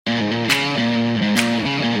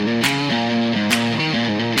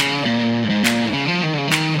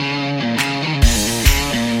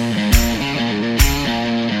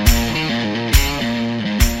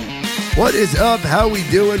What is up? How we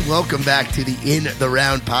doing? Welcome back to the In the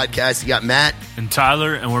Round podcast. You got Matt and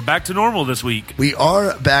Tyler, and we're back to normal this week. We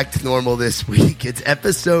are back to normal this week. It's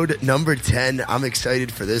episode number 10. I'm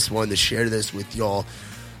excited for this one to share this with y'all.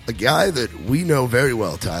 A guy that we know very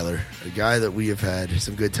well, Tyler. A guy that we have had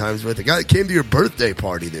some good times with. A guy that came to your birthday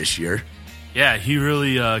party this year. Yeah, he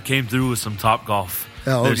really came through with some Top Golf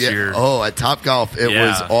this year. Oh, at Top Golf, it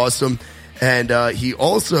was awesome. And he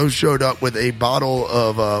also showed up with a bottle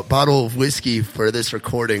of whiskey for this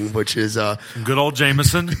recording, which is good old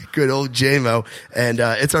Jameson, good old JMO, and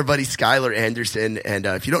it's our buddy Skyelor Anderson. And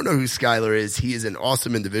if you don't know who Skyelor is, he is an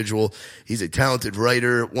awesome individual. He's a talented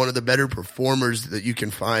writer, one of the better performers that you can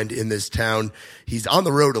find in this town. He's on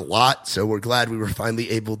the road a lot, so we're glad we were finally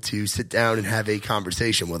able to sit down and have a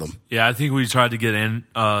conversation with him. Yeah, I think we tried to get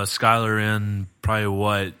Skyelor in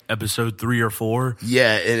probably episode 3 or 4.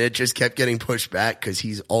 Yeah, and it just kept getting pushed back because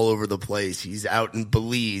he's all over the place. He's out in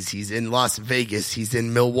Belize, he's in Las Vegas, he's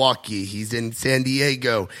in Milwaukee, he's in San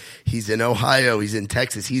Diego, he's in Ohio, he's in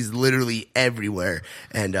Texas. He's literally everywhere.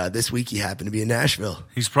 And this week he happened to be in Nashville.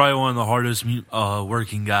 He's probably one of the hardest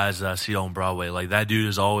working guys that I see on Broadway. Like, that dude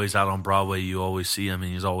is always out on Broadway. You always see him,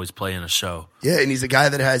 and he's always playing a show. Yeah, and he's a guy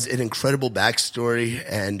that has an incredible backstory,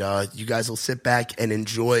 and you guys will sit back and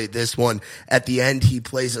enjoy this one. At the end, he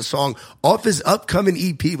plays a song off his upcoming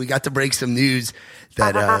EP. We got to break some news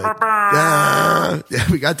that that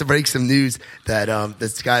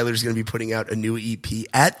Skyelor's going to be putting out a new EP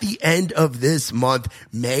at the end of this month,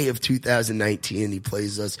 May of 2019. He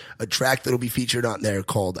plays us a track that'll be featured on there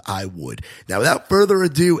called "I Would." Now, without further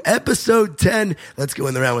ado, episode 10. Let's go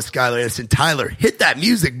in the round with Skyelor Anderson. Tyler, hit that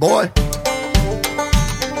music, boy.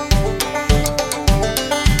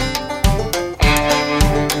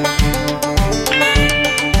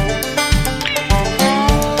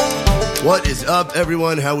 What is up,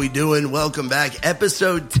 everyone? How we doing? Welcome back.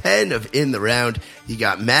 Episode 10 of In the Round. You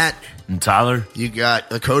got Matt. And Tyler. You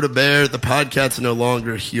got Dakota Bear. The podcast's no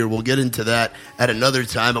longer here. We'll get into that at another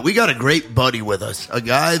time. But we got a great buddy with us. A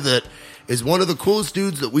guy that is one of the coolest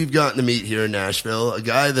dudes that we've gotten to meet here in Nashville. A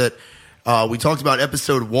guy that we talked about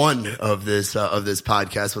episode 1 of this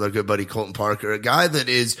podcast with our good buddy Colton Parker. A guy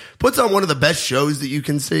that puts on one of the best shows that you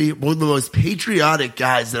can see. One of the most patriotic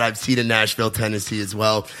guys that I've seen in Nashville, Tennessee as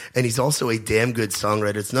well. And he's also a damn good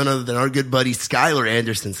songwriter. It's none other than our good buddy Skyelor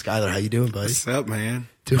Anderson. Skyelor, how you doing, buddy? What's up, man?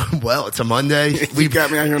 Doing well. It's a Monday. We've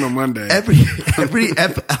got me out here on a Monday.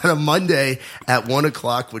 On a Monday at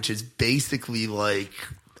 1:00, which is basically like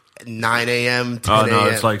 9 a.m. 10 Oh, no,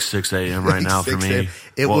 a.m. it's like 6 a.m. right now for me.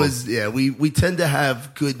 We tend to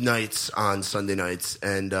have good nights on Sunday nights,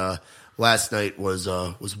 and last night was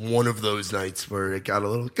one of those nights where it got a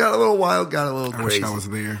little wild, got a little crazy. I wish I was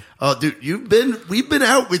there. Oh, dude, we've been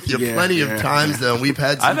out with you plenty of times though. We've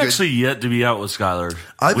had some actually yet to be out with Skyelor.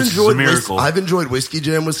 I've enjoyed Whiskey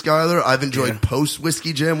Jam with Skyelor. I've enjoyed post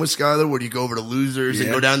Whiskey Jam with Skyelor, where you go over to Losers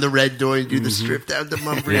and go down the Red Door and do the strip down to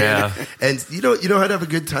Mumford. Yeah. And you know how to have a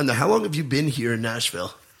good time. Now, how long have you been here in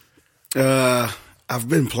Nashville? I've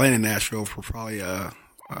been playing in Nashville for probably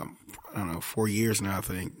 4 years now. I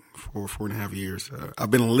think 4.5 years.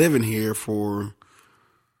 I've been living here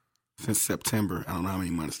since September. I don't know how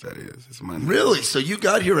many months that is. It's Monday. Really? So you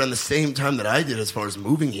got here around the same time that I did as far as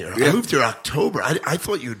moving here. Yeah. I moved here October. I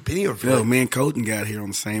thought you had been here for No, me and Colton got here on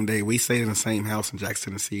the same day. We stayed in the same house in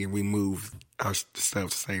Jackson, Tennessee, and we moved our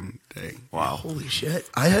stuff the same day. Wow. Holy shit.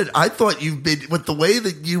 I thought you've been, with the way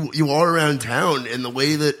that you are around town and the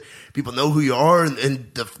way that people know who you are and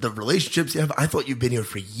the relationships you have, I thought you've been here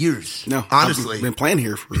for years. No, honestly. I've been playing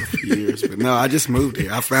here for a few years, but no, I just moved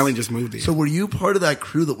here. I finally just moved here. So were you part of that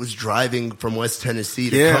crew that was driving from West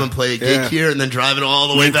Tennessee to come and play a gig here and then driving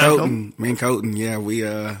all the way back home? Me and Colton, yeah, we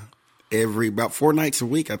about 4 nights a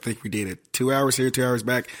week, I think we did it. 2 hours here, 2 hours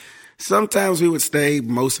back. Sometimes we would stay.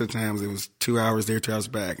 Most of the times it was 2 hours there, 2 hours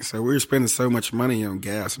back. So we were spending so much money on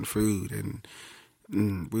gas and food, and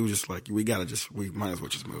we were just like, we might as well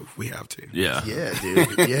just move. We have to. Yeah. Yeah,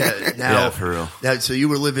 dude. Yeah. Now, yeah, for real. Now, so you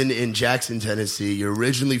were living in Jackson, Tennessee. You're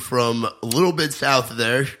originally from a little bit south of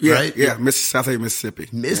there, right? Yeah, South Mississippi.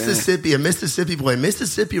 Mississippi, a Mississippi boy.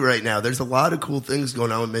 Mississippi right now, there's a lot of cool things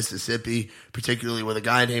going on with Mississippi, particularly with a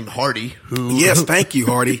guy named Hardy. Yes, thank you,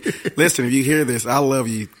 Hardy. Listen, if you hear this, I love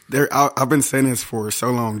you. I've been saying this for so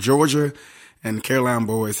long. Georgia and the Carolina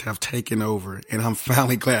boys have taken over, and I'm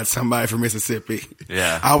finally glad somebody from Mississippi.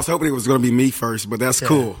 Yeah. I was hoping it was going to be me first, but that's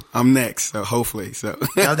cool. I'm next, so hopefully. So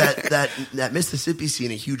now that Mississippi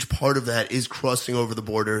scene, a huge part of that is crossing over the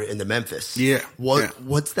border into Memphis. Yeah.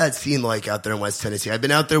 What's that scene like out there in West Tennessee? I've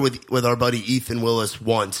been out there with our buddy Ethan Willis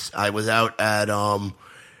once. I was out at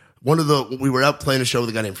we were out playing a show with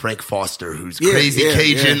a guy named Frank Foster, who's crazy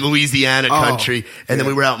Cajun, Louisiana country. And then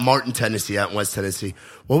we were out in Martin, Tennessee, out in West Tennessee.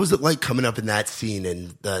 What was it like coming up in that scene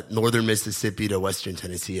in the northern Mississippi to western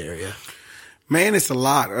Tennessee area? Man, it's a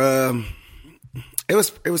lot. It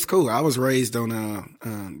was cool. I was raised on,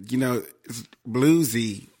 it's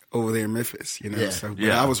bluesy over there in Memphis, So,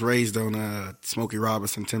 but I was raised on Smokey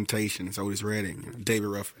Robinson, Temptations, Otis Redding, David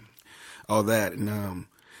Ruffin, all that. And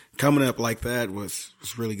coming up like that was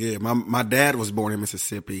really good. My dad was born in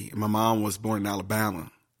Mississippi, and my mom was born in Alabama.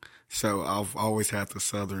 So I've always had the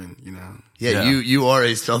Southern, Yeah, you are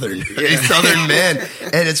a Southern man,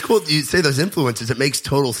 and it's cool. You say those influences. It makes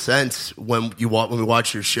total sense when we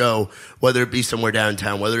watch your show, whether it be somewhere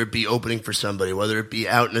downtown, whether it be opening for somebody, whether it be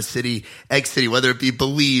out in a city, X city, whether it be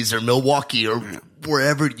Belize or Milwaukee or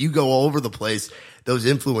wherever you go all over the place. Those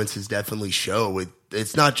influences definitely show.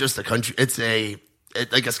 It's not just a country.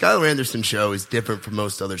 Like a Skyelor Anderson show is different from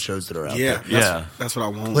most other shows that are out there. That's what I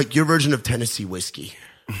want. Like your version of Tennessee Whiskey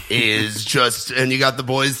is just, and you got the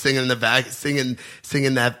boys singing in the back, singing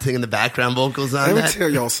the background vocals on that. Let me tell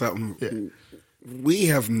y'all something. Yeah. We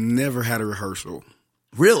have never had a rehearsal.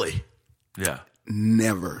 Really? Yeah.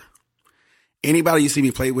 Never. Anybody you see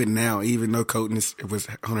me play with now, even though it was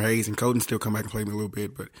Hunter Hayes, and Colton still come back and play me a little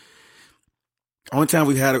bit, but only time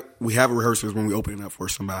we have a rehearsal is when we open it up for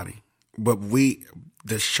somebody. But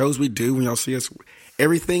the shows we do when y'all see us,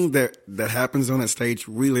 everything that happens on that stage,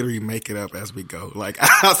 we literally make it up as we go. Like,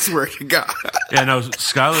 I swear to God. Yeah, no,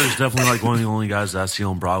 Skyelor is definitely like one of the only guys that I see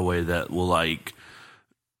on Broadway that will like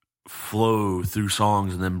flow through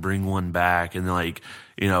songs and then bring one back. And like,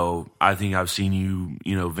 I think I've seen you,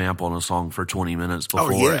 vamp on a song for 20 minutes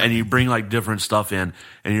before. And you bring like different stuff in,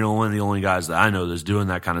 and you're one of the only guys that I know that's doing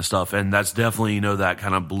that kind of stuff. And that's definitely, that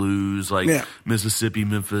kind of blues, like Mississippi,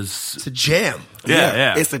 Memphis. It's a jam.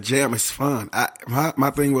 Yeah. It's a jam. It's fun.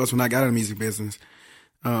 My thing was when I got in the music business,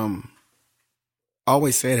 I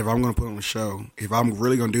always said if I'm going to put on a show, if I'm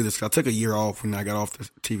really going to do this, 'cause I took a year off when I got off the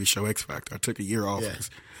TV show X Factor. I took a year off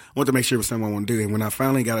because I wanted to make sure it was something I want to do. And when I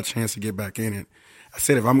finally got a chance to get back in it, I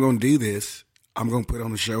said, if I'm going to do this, I'm going to put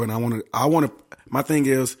on the show. And my thing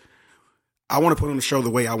is, I want to put on the show the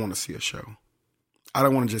way I want to see a show. I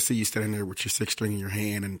don't want to just see you standing there with your six string in your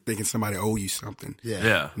hand and thinking somebody owe you something.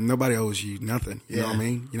 Yeah. Nobody owes you nothing. You know what I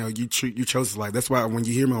mean? You chose this life. That's why when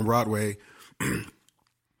you hear me on Broadway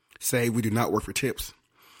say we do not work for tips,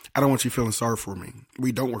 I don't want you feeling sorry for me.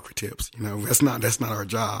 We don't work for tips. That's not our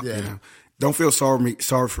job. Yeah. Don't feel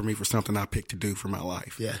sorry for me for something I picked to do for my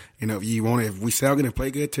life. Yeah. If we sound good and play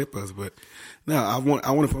good, tip us. But no, I want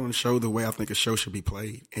to put on the show the way I think a show should be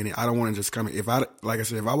played. And I don't want to just come. If I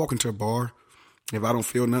walk into a bar, if I don't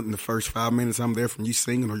feel nothing the first 5 minutes I'm there from you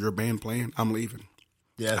singing or your band playing, I'm leaving.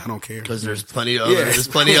 Yeah, I don't care because there's plenty of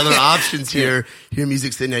other options here. Here,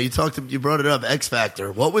 music scene. Now you brought it up, X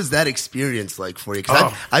Factor. What was that experience like for you?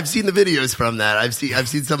 Because I've seen the videos from that. I've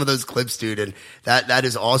seen some of those clips, dude, and that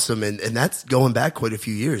is awesome. And that's going back quite a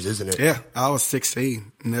few years, isn't it? Yeah, I was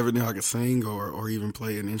 16, never knew I could sing or even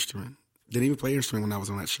play an instrument. Didn't even play an instrument when I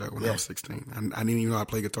was on that show when I was 16. I didn't even know how to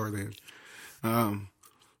play guitar then.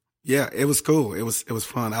 Yeah, it was cool. It was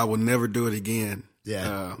fun. I will never do it again.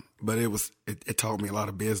 Yeah. But it taught me a lot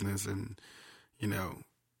of business and,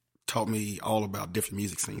 taught me all about different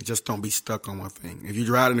music scenes. Just don't be stuck on one thing. If you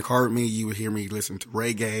ride in the car with me, you would hear me listen to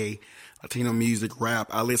reggae, Latino music, rap.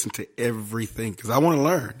 I listen to everything because I want to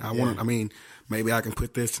learn. Maybe I can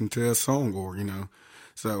put this into a song or,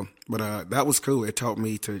 So, but that was cool. It taught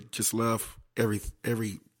me to just love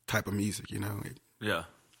every type of music, Yeah.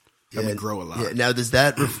 Helped me grow a lot. Yeah. Now, does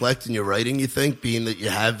that reflect in your writing, you think, being that you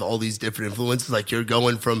have all these different influences? Like you're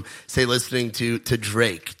going from, say, listening to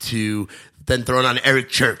Drake to then throwing on Eric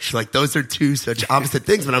Church. Like those are two such opposite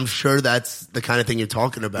things, but I'm sure that's the kind of thing you're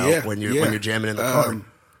talking about when you're jamming in the car.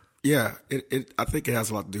 Yeah. I think it has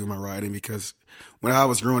a lot to do with my writing because when I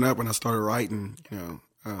was growing up, when I started writing,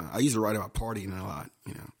 I used to write about partying a lot.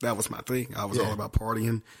 That was my thing. I was all about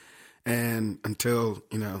partying. And until,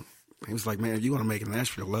 he was like, man, if you want to make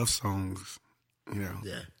Nashville love songs,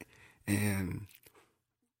 Yeah. And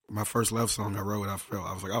my first love song I wrote, I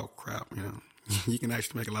was like, oh, crap, you can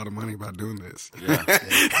actually make a lot of money by doing this.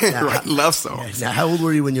 Yeah. Write love songs. Now, how old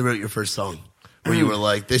were you when you wrote your first song? Where you were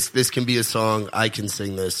like, this can be a song, I can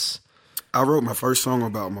sing this? I wrote my first song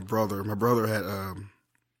about my brother. My brother had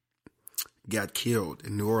got killed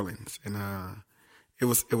in New Orleans, and it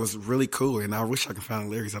was really cool. And I wish I could find the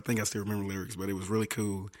lyrics. I think I still remember the lyrics, but it was really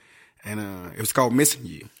cool. And it was called Missing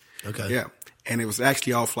You. Okay. Yeah. And it was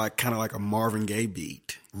actually off kind of like a Marvin Gaye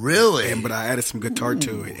beat. Really? But I added some guitar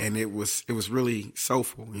to it, and it was really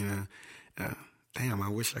soulful, Damn, I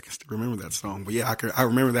wish I could still remember that song. But yeah, I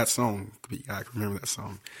remember that song. Yeah, I can remember that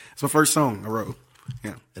song. It's my first song I wrote.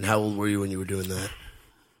 Yeah. And how old were you when you were doing that?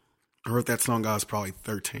 I wrote that song I was probably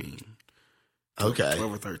 13. Okay.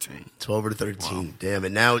 12 or 13. 12 or 13. Wow. Damn.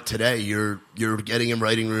 And now today you're getting in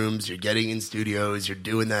writing rooms, you're getting in studios, you're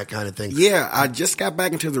doing that kind of thing. Yeah, I just got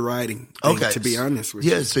back into the writing thing, Okay. to be honest with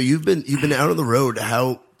you. Yeah, so you've been out on the road.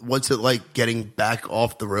 What's it like getting back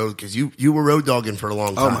off the road? Because you were road dogging for a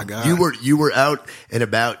long time. Oh my God. You were out and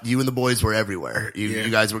about. You and the boys were everywhere. You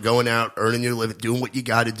guys were going out, earning your living, doing what you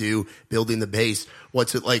got to do, building the base.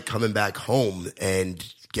 What's it like coming back home and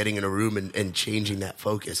getting in a room and changing that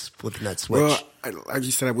focus, flipping that switch? Well, like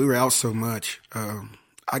you said, we were out so much.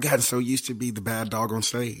 I got so used to be the bad dog on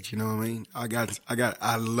stage. You know what I mean?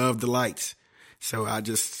 I love the lights. So I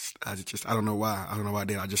don't know why. I don't know why I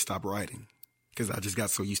did. I just stopped writing because I just got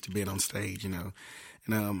so used to being on stage, you know.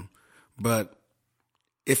 And, but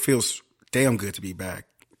it feels damn good to be back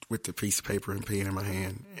with the piece of paper and pen in my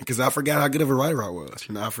hand because I forgot how good of a writer I was.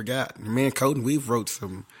 You know, I forgot. Me and Colton, we've wrote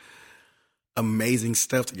some amazing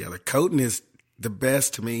stuff together. Colton is the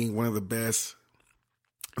best to me, one of the best,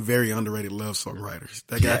 very underrated love song writers.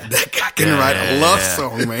 That guy can write a love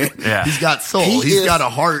song, man. Yeah. He's got soul. He's got a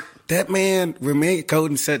heart. That man, when me and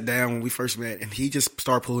Colton sat down when we first met, and he just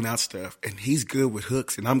started pulling out stuff, and he's good with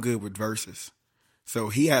hooks, and I'm good with verses. So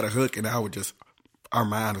he had a hook, and our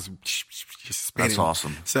mind was just spinning. That's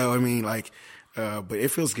awesome. So, I mean, but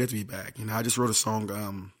it feels good to be back. You know, I just wrote a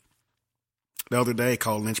song the other day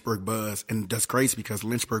called Lynchburg Buzz, and that's crazy because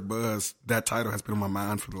Lynchburg Buzz, that title has been on my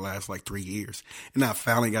mind for the last 3 years. And I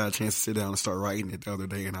finally got a chance to sit down and start writing it the other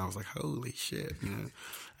day, and I was like, holy shit, you know,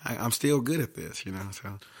 I'm still good at this, you know,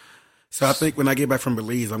 So I think when I get back from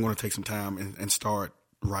Belize, I'm going to take some time and start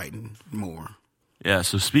writing more. Yeah,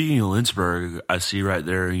 so speaking of Lynchburg, I see right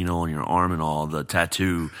there, you know, on your arm and all, the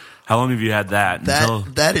tattoo. How long have you had that?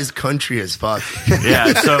 That is country as fuck.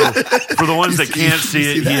 Yeah, so for the ones that can't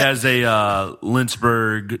see it, he has a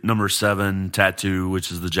Lynchburg #7 tattoo,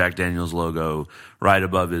 which is the Jack Daniels logo, right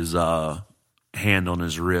above his hand on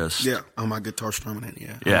his wrist. Yeah, on my guitar strumming it,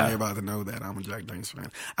 yeah. Yeah. I want everybody to know that I'm a Jack Daniels fan.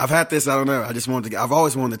 I've had this, I don't know, I've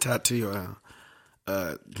always wanted the tattoo,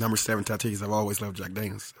 #7 tattoos. I've always loved Jack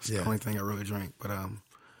Daniels. That's the only thing I really drink. But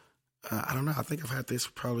I don't know, I think I've had this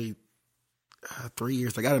for probably 3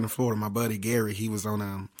 years. I got it in Florida. My buddy Gary, he was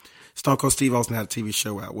on Stone Cold Steve Austin had a TV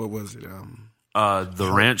show out. What was it?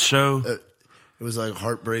 The Ranch Show? It was like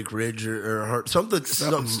Heartbreak Ridge or Heart something.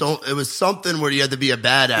 It was something where you had to be a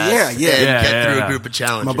badass and get through a group of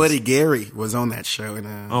challenges. My buddy Gary was on that show, and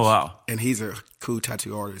oh wow, and he's a cool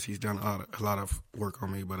tattoo artist. He's done a lot of work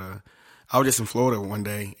on me. But I was just in Florida one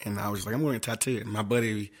day, and I was just like, I'm going to tattoo it. And my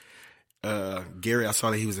buddy Gary, I saw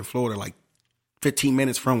that he was in Florida, 15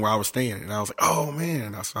 minutes from where I was staying, and I was like, oh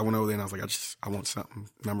man! So I went over there, and I was like, I want something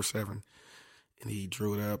 #7, and he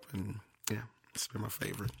drew it up, and yeah, it's been my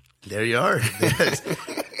favorite. There you are.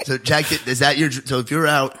 So Jack, is that so if you're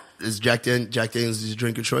out, is Jack Daniels your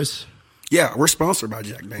drink of choice? Yeah, we're sponsored by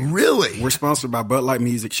Jack Daniels. Really? We're sponsored by Bud Light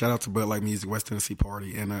Music. Shout out to Bud Light Music, West Tennessee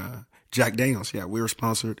Party, and Jack Daniels. Yeah, we were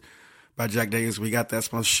sponsored by Jack Daniels. We got that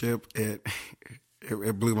sponsorship. It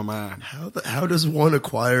blew my mind. How does one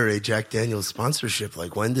acquire a Jack Daniels sponsorship?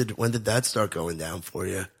 When did that start going down for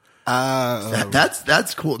you?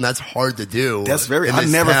 That's cool, and that's hard to do. That's I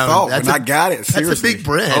never thought when I got it. Seriously, that's a big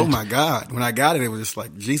brand. Oh my God! When I got it, it was just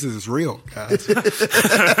like Jesus is real, guys.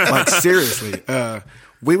 Seriously,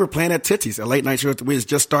 we were playing at Tootsie's, a late night show. We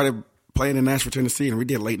just started playing in Nashville, Tennessee, and we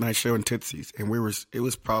did a late night show in Tootsie's, and it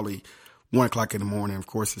was probably 1:00 in the morning. Of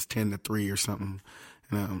course, it's 10 to 3 or something,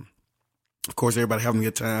 and of course, everybody having a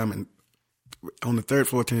good time. And on the third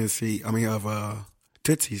floor of Tootsie's,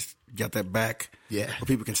 you got that back where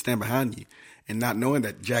people can stand behind you. And not knowing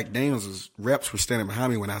that Jack Daniels' reps were standing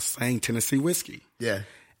behind me when I sang Tennessee Whiskey. Yeah.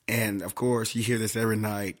 And, of course, you hear this every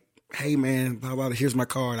night. Hey, man, blah, blah, here's my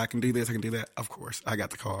card. I can do this, I can do that. Of course, I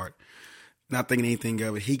got the card. Not thinking anything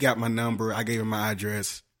of it. He got my number. I gave him my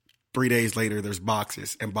address. 3 days later, there's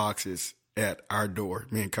boxes and boxes at our door,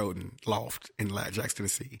 me and Colton loft in Jackson,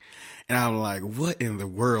 Tennessee. And I'm like, what in the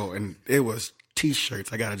world? And it was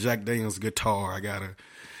T-shirts. I got a Jack Daniels guitar. And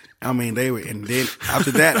then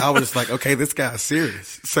after that, I was just like, okay, this guy's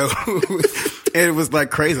serious. So it was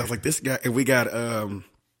crazy. I was like, this guy, and we got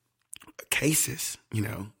cases,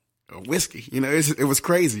 of whiskey. It was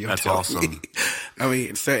crazy. That's awesome.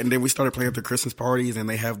 And then we started playing at the Christmas parties, and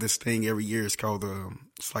they have this thing every year. It's called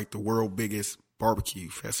it's like the world biggest barbecue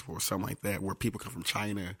festival or something like that, where people come from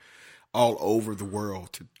China, all over the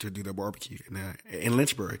world to do their barbecue in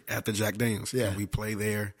Lynchburg at the Jack Daniels. Yeah, and we play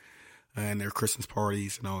there. and their Christmas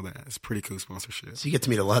parties and all that. It's pretty cool sponsorship. So you get to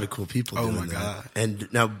meet a lot of cool people. Oh doing my that. God.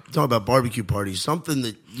 And now talking about barbecue parties, something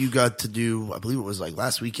that you got to do, I believe it was like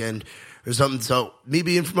last weekend or something. So me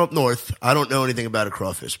being from up north, I don't know anything about a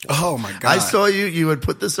crawfish boil. Oh my God. I saw you had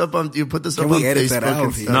put this up on, Can we edit Facebook that out?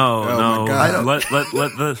 and stuff. No, Oh, my God.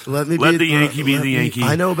 let me the Yankee be the Yankee.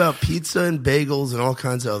 I know about pizza and bagels and all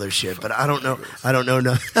kinds of other shit, but I don't know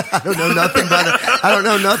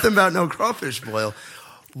nothing about no crawfish boil.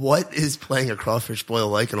 What is playing a crawfish boil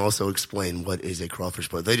like? And also explain what is a crawfish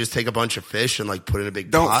boil. They just take a bunch of fish and like put in a big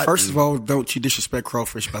pot. First of all, don't you disrespect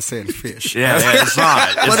crawfish by saying fish. Yeah, it's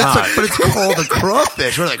not. But it's called a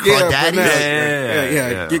crawfish. What are they, crawdaddies?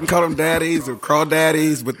 Yeah. You can call them daddies or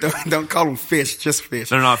crawdaddies, but don't call them fish, just fish.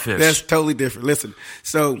 They're not fish. That's totally different. Listen,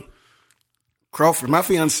 so crawfish, my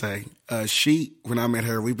fiance, when I met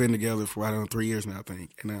her, we've been together for, 3 years now, I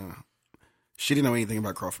think. And, she didn't know anything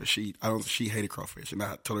about crawfish. She hated crawfish, and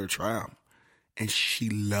I told her to try them, and she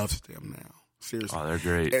loves them now. Seriously, Oh, they're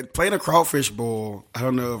great. And playing a crawfish boil. I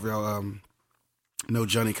don't know if y'all know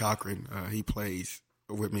Johnny Cochran. He plays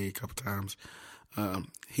with me a couple times.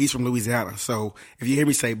 He's from Louisiana, so if you hear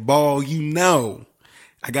me say "ball,"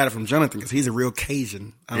 I got it from Jonathan because he's a real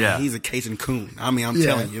Cajun. He's a Cajun coon. I'm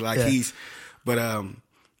telling you,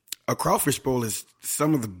 a crawfish boil is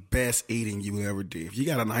some of the best eating you will ever do. If you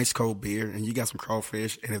got a nice cold beer and you got some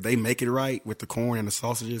crawfish, and if they make it right with the corn and the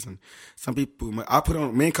sausages, and some people, me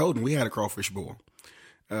and Colton, we had a crawfish boil.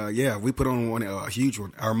 We put on one, a huge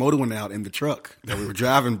one. Our motor went out in the truck that we were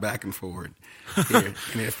driving back and forward. Yeah.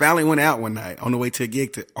 And it finally went out one night on the way to a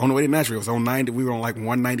gig, on the way to Nashville. It was on 90. We were on like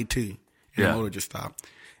 192, and the motor just stopped.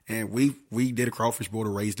 And we did a crawfish boil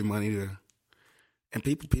to raise the money to. And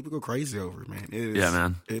people go crazy over it, man. It is, yeah,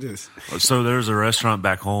 man. It is. So there's a restaurant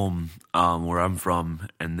back home where I'm from,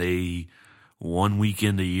 and they one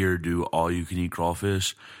weekend a year do all you can eat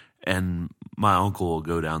crawfish. And my uncle will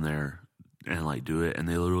go down there and like do it, and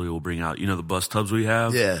they literally will bring out, the bus tubs we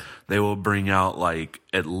have. Yeah, they will bring out like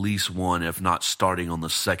at least one, if not starting on the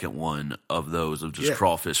second one of those of just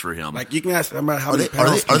crawfish for him. Like you can ask them about how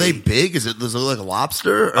are they big? Does it look like a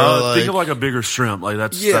lobster? Or think of like a bigger shrimp. Like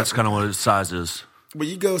that's kind of what its size is. But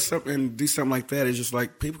you go and do something like that, it's just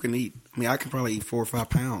like people can eat. I mean, I can probably eat 4 or 5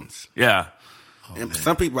 pounds. Yeah. And man.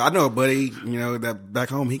 Some people, I know a buddy, that back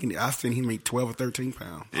home, I've seen him eat 12 or 13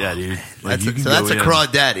 pounds. Yeah, dude. That's a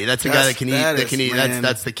crawdaddy. That's a guy that can eat.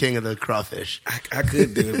 That's the king of the crawfish. I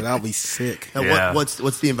could do it, but I'll be sick. And what's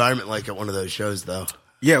the environment like at one of those shows, though?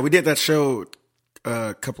 Yeah, we did that show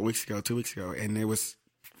a couple of weeks ago, 2 weeks ago, and it was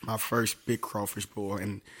my first big crawfish boil,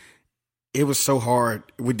 and it was so hard.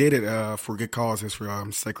 We did it for good cause. It's for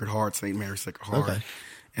Sacred Heart, St. Mary's Sacred Heart,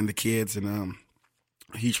 and the kids, and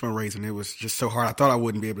huge fundraising. It was just so hard. I thought I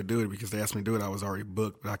wouldn't be able to do it because they asked me to do it. I was already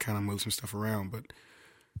booked, but I kind of moved some stuff around. But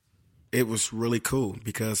it was really cool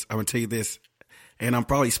because I'm going to tell you this, and I'm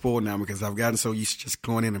probably spoiled now because I've gotten so used to just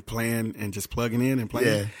going in and playing and just plugging in and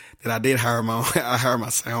playing that I did hire I hired my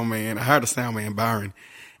sound man. I hired a sound man, Byron,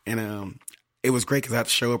 and it was great because I had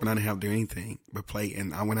to show up and I didn't have to do anything but play.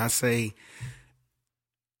 And when I say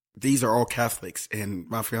these are all Catholics, and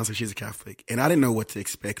my fiance, she's a Catholic, and I didn't know what to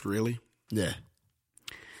expect really. Yeah.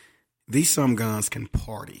 These some guns can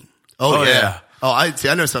party. Oh yeah. Oh, I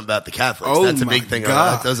know something about the Catholics. Oh, that's a big thing.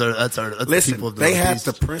 God. That's Listen, the people of the they have Northeast.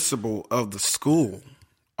 the principal of the school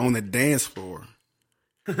on the dance floor.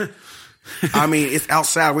 I mean, it's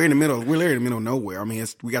outside. We're literally in the middle of nowhere. I mean,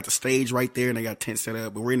 we got the stage right there, and they got tents set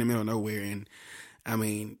up, but we're in the middle of nowhere. And I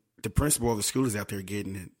mean, the principal of the school is out there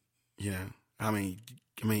getting it. I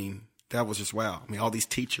mean, that was just wow. I mean, all these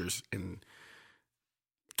teachers and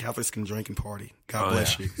Catholics can drink and party. God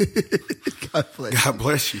bless you. God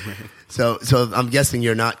bless you, man. So I'm guessing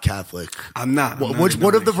you're not Catholic. I'm not.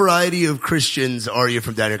 What of the variety of Christians are you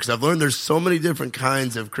from down here? Because I've learned there's so many different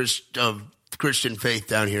kinds of Christian faith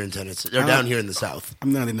down here in Tennessee, or down here in the South.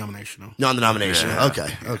 I'm non-denominational. Non-denominational. Yeah.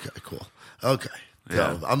 Okay, cool. Okay.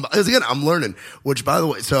 Yeah. So, I'm learning, which by the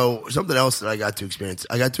way, so something else that I got to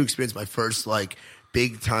experience my first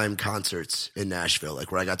big time concerts in Nashville,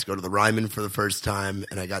 where I got to go to the Ryman for the first time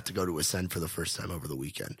and I got to go to Ascend for the first time over the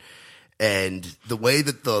weekend. And the way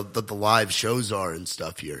that the live shows are and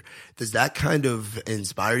stuff here, does that kind of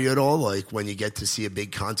inspire you at all? Like when you get to see a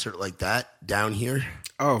big concert like that down here?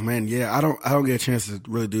 Oh man, yeah. I don't get a chance to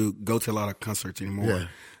really go to a lot of concerts anymore. Yeah.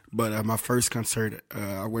 But my first concert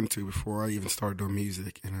I went to before I even started doing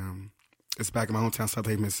music, and it's back in my hometown, South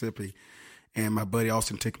Haven, Mississippi. And my buddy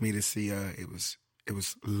Austin took me to see it was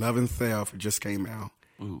Love and Theft. It just came out.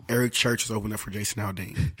 Ooh. Eric Church was opening up for Jason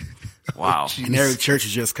Aldean. Wow. And Eric Church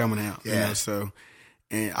is just coming out. Yeah. So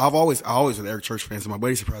And I always with Eric Church fans. So my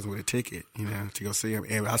buddy surprised me with a ticket, to go see him.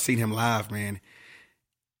 And I seen him live, man.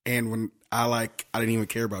 And when I didn't even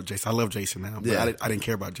care about Jason. I love Jason now, but I didn't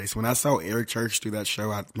care about Jason. When I saw Eric Church do that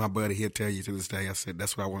show, my buddy, he'll tell you to this day, I said,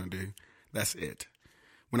 that's what I want to do. That's it.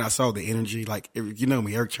 When I saw the energy, if you know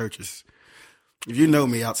me, Eric Church is, if you know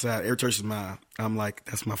me outside, Eric Church is I'm like,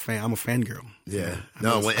 that's my fan. I'm a fangirl. Yeah.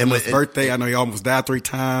 His birthday, I know he almost died 3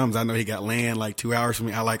 times. I know he got land 2 hours from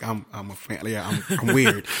me. I'm a fan. Yeah, I'm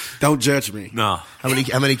weird. Don't judge me. No. How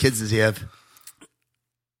many kids does he have?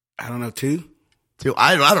 I don't know, 2? 2.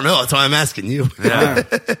 I don't know. That's why I'm asking you. Yeah.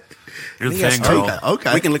 You're the fangirl.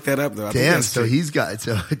 Okay. We can look that up though. Damn. So he's got.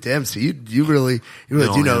 So damn. So you really do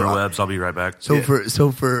know. Interwebs. I'll be right back. So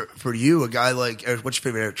for you, a guy like Eric, what's your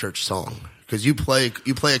favorite Eric Church song? Because you play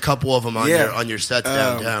a couple of them on your sets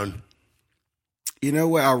downtown. You know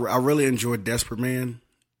what? I really enjoyed Desperate Man,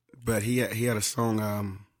 but he had a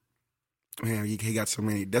song. Man, he got so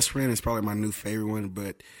many. Desperate Man is probably my new favorite one,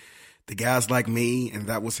 but The Guys Like Me, and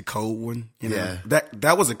that was a cold one.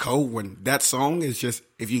 That was a cold one. That song is just,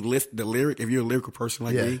 if you list the lyric, if you're a lyrical person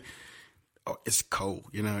like me, it's cold.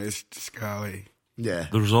 It's just golly. Yeah.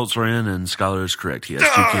 The results are in, and Skyler is correct. He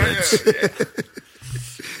has 2 kids.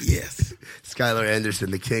 Yes. Skyelor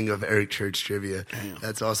Anderson, the king of Eric Church trivia. Damn.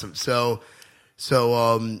 That's awesome. So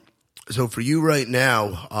for you right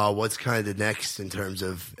now, what's kind of next in terms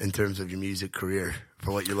of your music career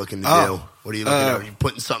for what you're looking to do? What are you looking at? Are you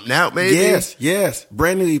putting something out, maybe? Yes.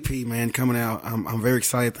 Brand new EP, man, coming out. I'm very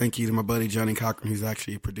excited. Thank you to my buddy Johnny Cochran, who's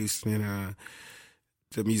actually producing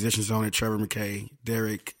the musicians on it. Trevor McKay,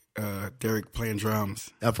 Derek playing drums.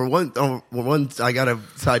 Now, for one, I got to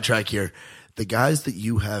sidetrack here. The guys that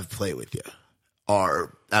you have play with you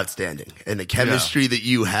are outstanding, and the chemistry that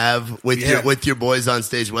you have with your boys on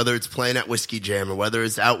stage, whether it's playing at Whiskey Jam or whether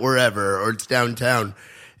it's out wherever or it's downtown,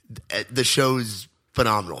 the show's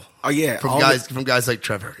phenomenal. Oh yeah, from guys like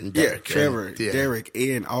Trevor and Derek. Derek,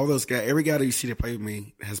 and all those guys. Every guy that you see that play with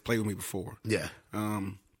me has played with me before. Yeah,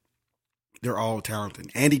 they're all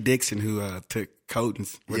talented. Andy Dixon, who took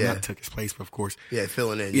Coden's, not took his place, but of course,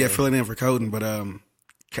 filling in. Yeah, filling in for Coden, but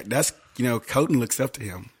that's Coden looks up to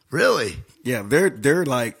him. Really? Yeah, they're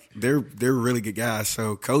really good guys.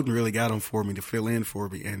 So Coden really got them for me to fill in for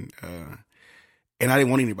me, and I didn't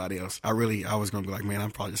want anybody else. I was gonna be like, man,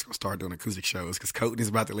 I'm probably just gonna start doing acoustic shows because Coden is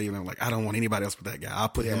about to leave, and I'm like, I don't want anybody else but that guy. I'll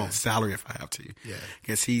put him on salary if I have to. Yeah,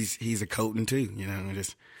 because he's a Coden too,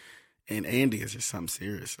 and Andy is just something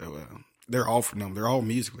serious. So they're all for them. They're all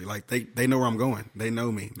musically they know where I'm going. They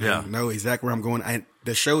know me. They know exactly where I'm going.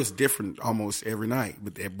 The show is different almost every night,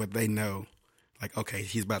 but they know. Okay,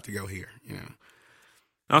 he's about to go here,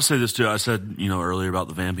 I'll say this too. I said, earlier about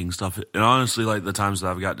the vamping stuff. And honestly, the times that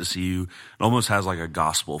I've got to see you, it almost has a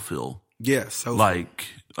gospel feel. Yeah, so like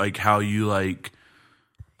how you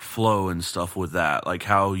flow and stuff with that.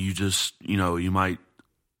 How you just, you might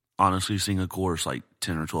honestly sing a chorus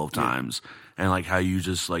 10 or 12 times, and how you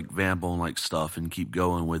just vamp on stuff and keep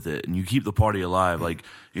going with it, and you keep the party alive.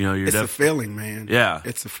 You're it's a feeling, man. Yeah,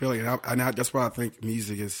 it's a feeling. That's why I think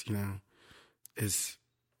music is, is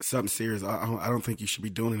something serious. I don't think you should be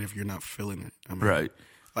doing it if you're not feeling it. Right.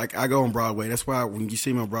 I go on Broadway. That's why when you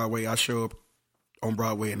see me on Broadway, I show up on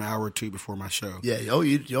Broadway an hour or 2 before my show. Yeah. Oh,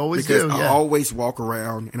 you always because do. I always walk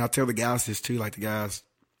around, and I tell the guys this too, the guys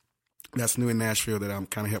that's new in Nashville that I'm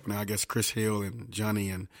kind of helping out. I guess Chris Hill and Johnny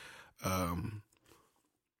and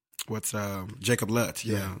Jacob Lutz.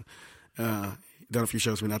 Done a few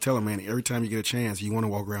shows with me. And I tell them, man, every time you get a chance, you want to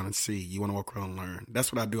walk around and see. You want to walk around and learn.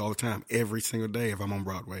 That's what I do all the time, every single day if I'm on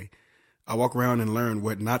Broadway. I walk around and learn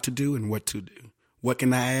what not to do and what to do. What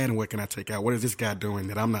can I add and what can I take out? What is this guy doing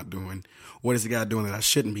that I'm not doing? What is the guy doing that I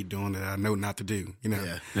shouldn't be doing that I know not to do?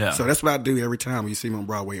 Yeah. So that's what I do every time you see me on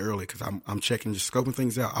Broadway early because I'm checking, just scoping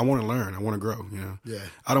things out. I want to learn. I want to grow, Yeah.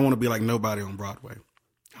 I don't want to be like nobody on Broadway.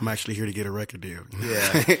 I'm actually here to get a record deal.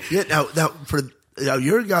 Yeah. Now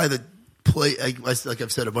you're a guy that like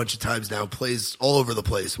I've said a bunch of times now, plays all over the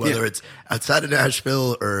place, whether it's outside of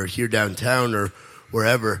Nashville or here downtown or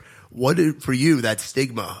wherever. For you, that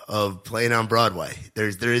stigma of playing on Broadway? There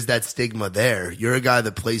is that stigma there. You're a guy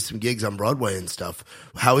that plays some gigs on Broadway and stuff.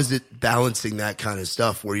 How is it balancing that kind of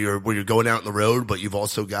stuff where you're going out on the road, but you've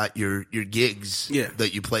also got your gigs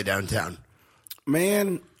that you play downtown?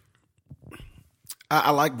 Man,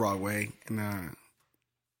 I like Broadway, and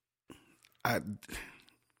I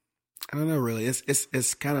don't know really.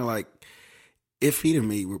 It's kind of iffy to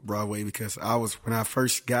me with Broadway because when I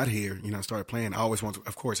first got here, started playing. I always want to.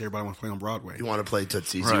 Of course, everybody wants to play on Broadway. You want to play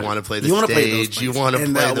Tootsies. Right. You want to play the stage. You want to play.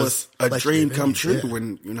 And that those was a dream come true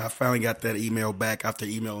when I finally got that email back after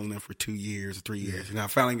emailing them for 2 years or 3 years, and I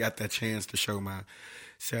finally got that chance to show my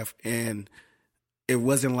stuff, and it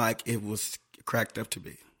wasn't like it was cracked up to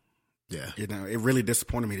be. Yeah. You know, it really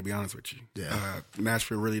disappointed me, to be honest with you. Yeah.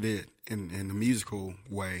 Nashville really did in the musical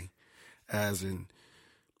way, as in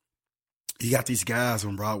you got these guys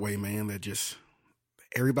on Broadway, man, that just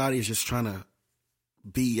everybody is just trying to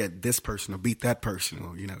be at this person or beat that person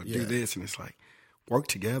or, you know, do this. And it's like, work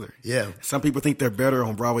together. Yeah. Some people think they're better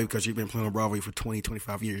on Broadway because you've been playing on Broadway for 20,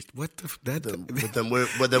 25 years. What the? But then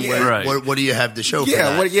what do you have to show for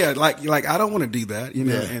that? Like I don't want to do that, you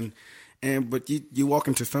know, but you walk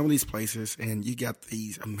into some of these places and you got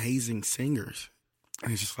these amazing singers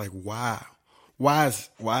and it's just like, wow. Why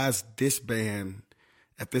is this band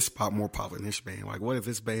at this spot more popular than this band? Like, what is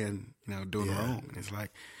this band, you know, doing wrong? And it's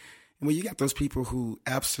like, well, you got those people who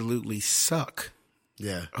absolutely suck.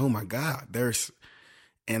 Yeah. Oh my God. They're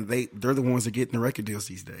the ones that get in the record deals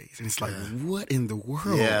these days. And it's like, what in the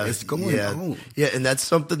world is going on? Yeah. And that's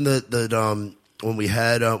something that when we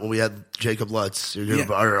had Jacob Lutz,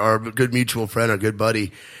 our good mutual friend, our good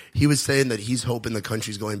buddy, he was saying that he's hoping the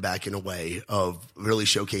country's going back in a way of really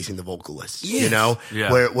showcasing the vocalists. Yes. You know,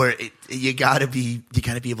 Yeah. where you gotta be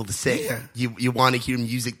able to sing. Yeah. You want to hear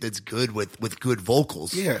music that's good with good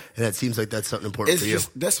vocals. Yeah, and it seems like that's something important for you.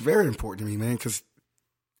 That's very important to me, man, because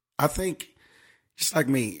I think just like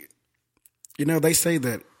me, you know, they say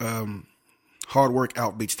that hard work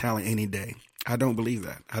outbeats talent any day. I don't believe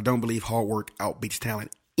that. I don't believe hard work outbeats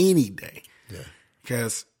talent any day. Yeah.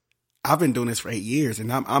 Because I've been doing this for 8 years,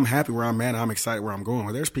 and I'm happy where I'm at. I'm excited where I'm going.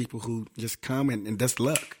 Well, there's people who just come and that's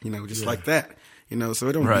luck, you know, just like that. You know, so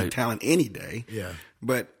it don't beat talent any day. Yeah.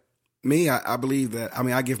 But me, I believe that, I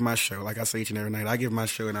mean, I give my show, like I say each and every night, I give my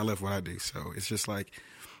show and I love what I do. So it's just like,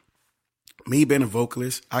 me being a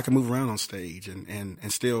vocalist, I can move around on stage and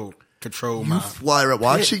still control my fly around.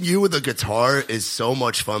 Watching you with a guitar is so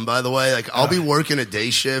much fun, by the way. Like, I'll be working a day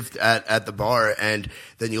shift at the bar, and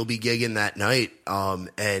then you'll be gigging that night,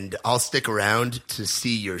 and I'll stick around to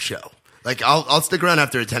see your show. Like, I'll stick around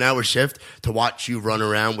after a 10-hour shift to watch you run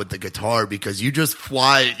around with the guitar, because you just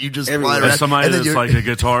fly around. As somebody that's like a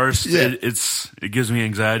guitarist, it gives me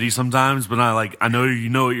anxiety sometimes, but I know you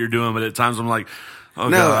know what you're doing, but at times I'm like, oh,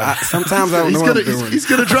 no, God. Sometimes I don't know what I'm doing. He's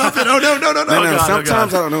going to drop it. Oh, no.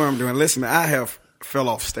 Sometimes I don't know what I'm doing. Listen, I have fell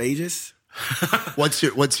off stages. What's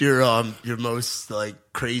your most like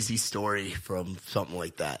crazy story from something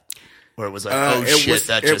like that? Where it was like,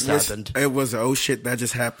 that just happened. It was shit that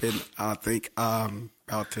just happened. I think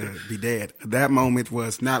about to be dead. That moment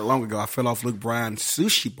was not long ago. I fell off Luke Bryan's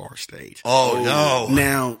sushi bar stage. Oh, no.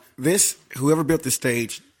 Now, whoever built the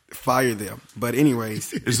stage, fire them. But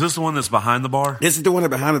anyways. Is this the one that's behind the bar? This is the one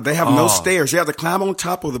that's behind it. They have no stairs. You have to climb on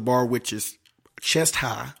top of the bar, which is chest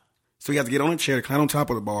high. So you have to get on a chair to climb on top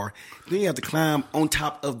of the bar. Then you have to climb on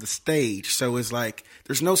top of the stage. So it's like,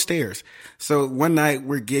 there's no stairs. So one night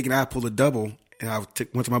we're gigging, I pulled a double, and I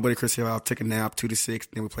went to my buddy Chris Hill. I'll take a nap, 2 to 6.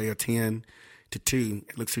 Then we play a 10 to 2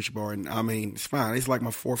 at Luke's Sushi Bar. And I mean, it's fine. It's like my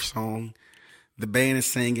 4th song. The band is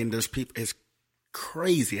singing. There's people. It's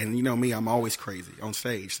crazy. And you know me, I'm always crazy on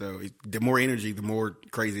stage. So the more energy, the more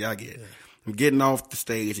crazy I get. Yeah. I'm getting off the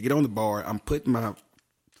stage. I get on the bar. I'm putting my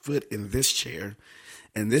foot in this chair.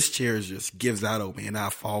 And this chair just gives out on me, and I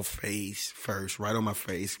fall face first, right on my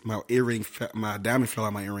face. My diamond fell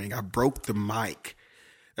out my earring. I broke the mic.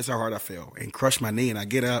 That's how hard I fell, and crushed my knee. And I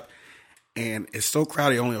get up, and it's so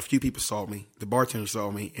crowded, only a few people saw me. The bartender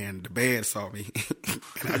saw me, and the band saw me.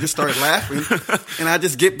 And I just started laughing, and I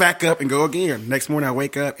just get back up and go again. Next morning, I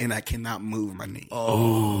wake up, and I cannot move my knee.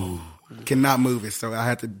 Oh. Cannot move it. So I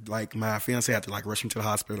had to, my fiance had to, rush me to the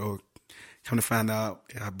hospital. Come to find out,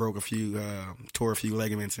 I tore a few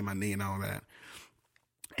ligaments in my knee and all that.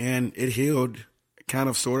 And it healed, kind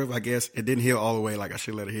of, sort of, I guess. It didn't heal all the way like I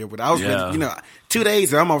should let it heal. But I was, 2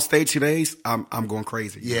 days, I'm on stage 2 days, I'm going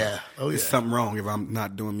crazy. Yeah. Oh, yeah. There's something wrong if I'm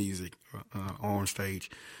not doing music on stage.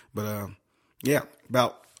 But,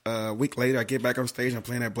 about a week later, I get back on stage, and I'm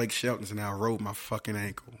playing at Blake Shelton's, and I rolled my fucking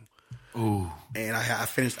ankle. Ooh. And I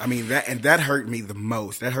finished. I mean, that hurt me the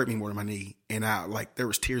most. That hurt me more than my knee. And there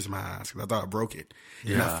was tears in my eyes because I thought I broke it.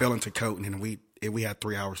 Yeah. And I fell into coat, and then we had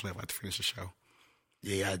 3 hours left. I had to finish the show.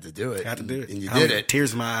 Yeah, you had to do it. I had to do it. And you did it.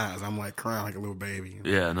 Tears in my eyes. I'm crying like a little baby.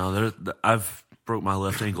 Yeah, no, I've broke my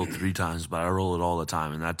left ankle 3 times, but I roll it all the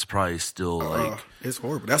time, and that's probably still it's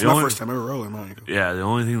horrible. That's my first time ever rolling my ankle. Yeah, the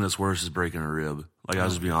only thing that's worse is breaking a rib. I'll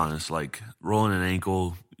just be honest. Rolling an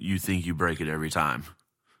ankle, you think you break it every time.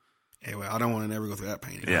 Yeah, well, I don't want to never go through that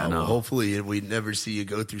pain. Yeah, no. Hopefully we never see you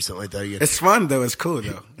go through something like that again. It's fun though. It's cool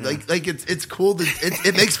though. Yeah. Like it's cool.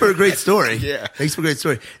 It makes for a great story. Yeah. Makes for a great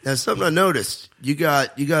story. Now, something I noticed, you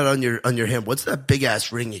got on your hand. What's that big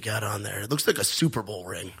ass ring you got on there? It looks like a Super Bowl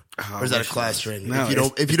ring. Or is that a class ring?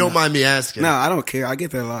 No, if you don't mind me asking. No, I don't care. I get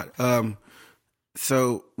that a lot.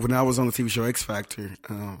 So when I was on the TV show X Factor,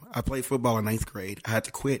 I played football in 9th grade. I had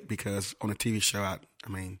to quit because on the TV show, I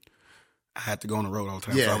had to go on the road all the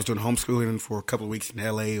time. Yeah. So I was doing homeschooling for a couple of weeks in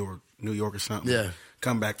LA or New York or something. Yeah.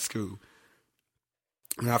 Come back to school.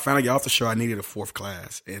 And I finally got off the show. I needed a 4th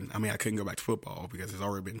class. And I couldn't go back to football because it's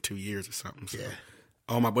already been 2 years or something. So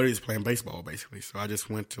all my buddies playing baseball basically. So I just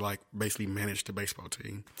went to basically manage the baseball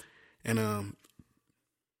team. And the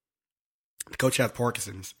coach had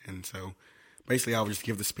Parkinson's. And so basically I would just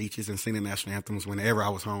give the speeches and sing the national anthems whenever I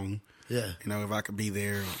was home. Yeah. If I could be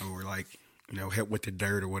there or help with the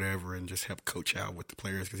dirt or whatever and just help coach out with the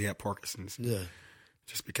players because he had Parkinson's. Yeah. It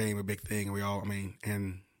just became a big thing.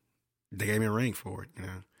 And they gave me a ring for it,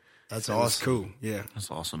 That's so awesome. It's cool. Yeah.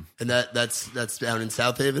 That's awesome. And that's down in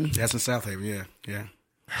South Haven? That's in South Haven. Yeah. Yeah.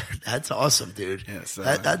 That's awesome, dude. Yeah, so,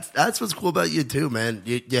 that's what's cool about you too, man.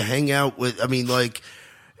 You hang out with,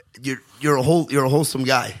 you're a wholesome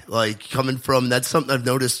guy. Like coming from, that's something I've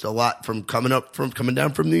noticed a lot from coming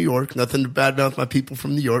down from New York. Nothing bad about my people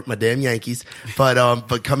from New York, my damn Yankees.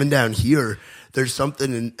 But coming down here, there's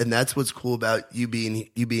something, and that's what's cool about you being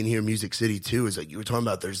here in Music City too. Is like you were talking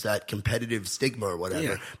about, there's that competitive stigma or whatever.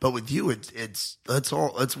 Yeah. But with you,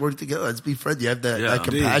 let's work together. Let's be friends. You have that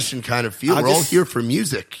compassion kind of feel. We're all here for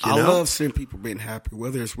music. I love seeing people being happy,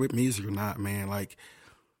 whether it's with music or not, man. Like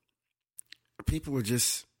people are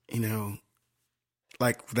just,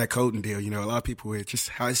 like that Colton deal, a lot of people,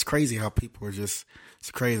 it's crazy how people are just,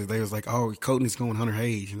 it's crazy. They was like, oh, Colton is going Hunter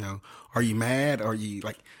Hayes, Are you mad? Are you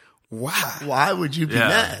like, why? Why would you be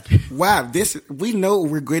mad? Why? We know what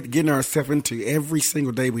we're getting ourselves into every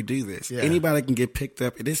single day we do this. Yeah. Anybody can get picked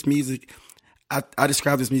up. This music, I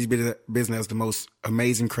describe this music business as the most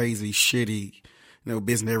amazing, crazy, shitty,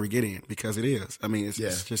 business ever get in because it is.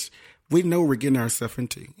 It's just, we know we're getting ourselves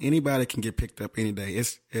into. Anybody can get picked up any day.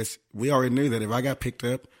 We already knew that if I got picked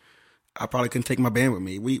up, I probably couldn't take my band with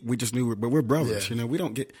me. We just knew, but we're brothers,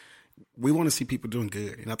 we want to see people doing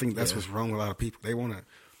good. And I think that's what's wrong with a lot of people. They want to,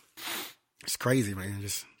 it's crazy, man.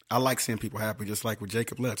 I like seeing people happy, just like with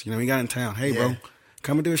Jacob Lutz. He got in town. Hey, bro,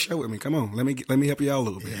 come and do a show with me. Come on. Let me help you out a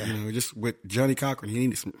little bit. Just with Johnny Cochran, he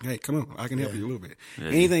needed some, hey, come on. I can help you a little bit. Yeah.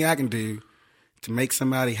 Anything I can do to make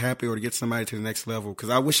somebody happy or to get somebody to the next level. Because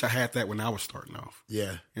I wish I had that when I was starting off.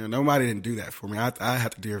 Yeah. Nobody didn't do that for me. I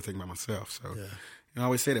had to do everything by myself. So I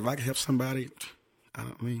always said, if I could help somebody, I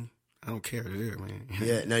don't care to do it, man.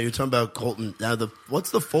 Yeah. Now you're talking about Colton. Now, what's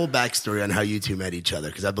the full backstory on how you two met each other?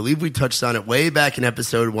 Because I believe we touched on it way back in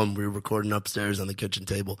episode 1. We were recording upstairs on the kitchen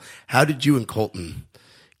table. How did you and Colton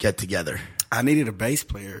get together? I needed a bass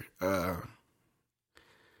player.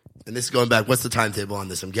 And this is going back. What's the timetable on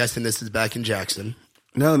this? I'm guessing this is back in Jackson.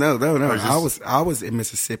 No. I was in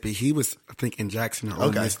Mississippi. He was, I think, in Jackson or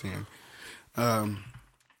Ole Miss then.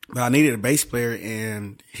 But I needed a bass player,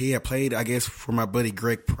 and he had played, I guess, for my buddy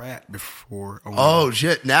Greg Pratt before. Oh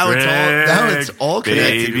shit! Now it's all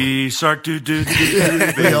connected. Baby shark do.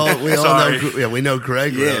 We all know. Yeah, we know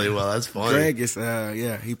Greg really well. That's funny. Greg is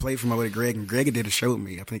he played for my buddy Greg, and Greg did a show with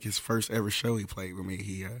me. I think his first ever show he played with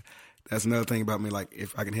me. That's another thing about me. Like,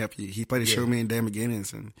 if I can help you, he played a show with me in Dan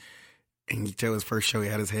McGinnis, and you tell his first show he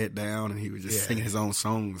had his head down and he was just singing his own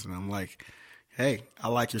songs, and I'm like, hey, I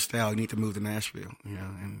like your style. You need to move to Nashville,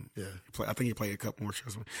 And I think he played a couple more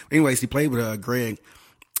shows. Anyways, he played with Greg,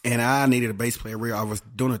 and I needed a bass player. I was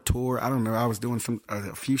doing a tour. I don't know. I was doing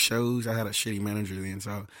a few shows. I had a shitty manager then,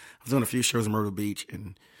 so I was doing a few shows in Myrtle Beach,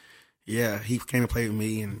 and he came and played with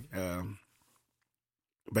me, and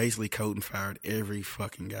basically Colton fired every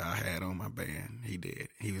fucking guy I had on my band. He did.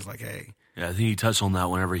 He was like, hey. Yeah, I think he touched on that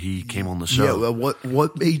whenever he came on the show. Yeah, well,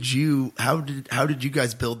 what made you? How did you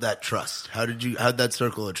guys build that trust? How'd that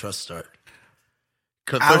circle of trust start?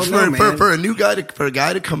 For a new guy for a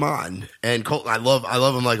guy to come on, and Colton, I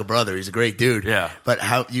love him like a brother. He's a great dude. Yeah. But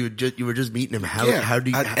how you were just meeting him? How do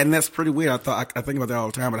you? And that's pretty weird. I think about that all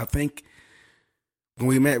the time. But I think when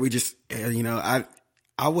we met, we just I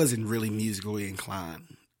wasn't really musically inclined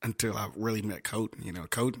until I really met Colton.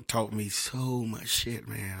 Colton taught me so much shit,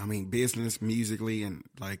 man. Business, musically, and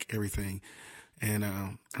like everything. And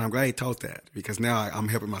I'm glad he taught that, because now I'm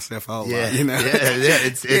helping myself out a lot.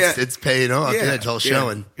 It's paying off. Yeah, it's all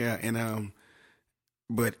showing. Yeah. And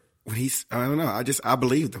but when I don't know. I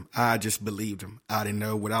believed him. I just believed him. I didn't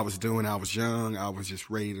know what I was doing. I was young. I was just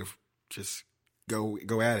ready to just go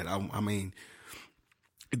at it.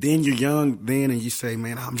 then you're young then, and you say,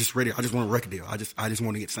 man, I'm just ready. I just want a record deal. I just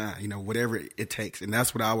want to get signed, whatever it takes. And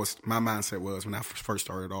that's what my mindset was when I first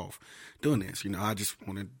started off doing this. I just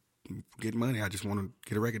want to get money. I just want to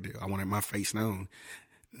get a record deal. I wanted my face known.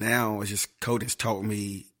 Now it's just Code has taught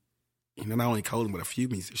me, not only Code, but a few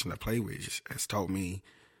musicians I play with just has taught me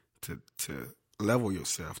to level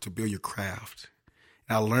yourself, to build your craft.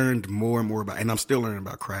 I learned more and more and I'm still learning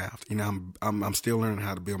about craft. I'm still learning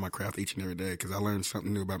how to build my craft each and every day because I learned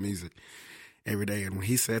something new about music every day. And when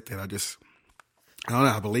he said that, I don't know,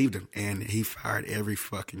 I believed him. And he fired every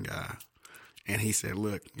fucking guy. And he said,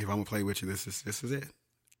 look, if I'm going to play with you, this is it.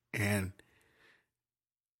 And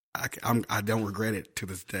I don't regret it to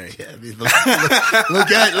this day. Yeah, I mean, look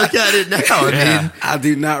at it now. I mean, I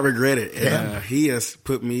do not regret it. Yeah. He has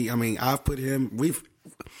put me, I've put him,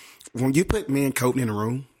 when you put me and Colton in a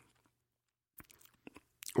room,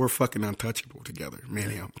 we're fucking untouchable together, me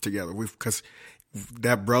and him together. Because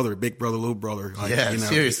that brother, big brother, little brother,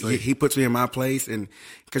 seriously, he puts me in my place, and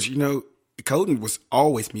because Colton was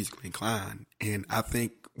always musically inclined, and I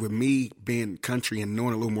think with me being country and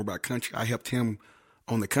knowing a little more about country, I helped him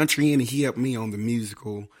on the country end, and he helped me on the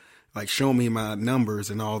musical, like showing me my numbers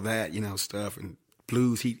and all that, stuff and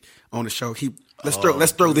blues. He on the show, let's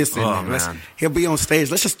throw this in there. He'll be on stage.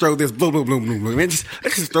 Let's just throw this boom, boom, boom, boom, boom. Let's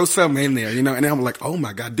just throw something in there, And I'm like, oh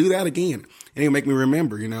my God, do that again. And he'll make me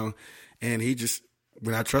remember, And he just,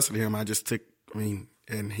 when I trusted him, I just took,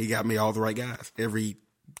 and he got me all the right guys. Every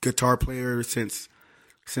guitar player since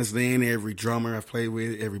then, every drummer I've played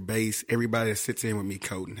with, every bass, everybody that sits in with me,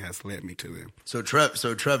 Colton has led me to them. So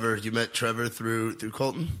Trevor, you met Trevor through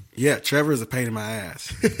Colton? Yeah, Trevor is a pain in my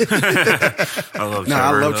ass. I love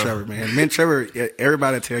Trevor, man. Me and Trevor,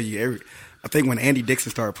 everybody tell you, I think when Andy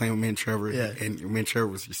Dixon started playing with me and Trevor, and me and Trevor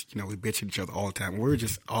was just, we bitched at each other all the time. We were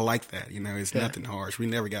just all like that, It's nothing harsh. We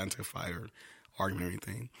never got into a fight or argument or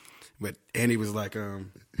anything. But Andy was like,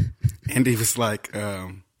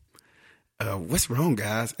 what's wrong,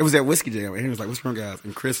 guys? It was at Whiskey Jam, and he was like, "What's wrong, guys?"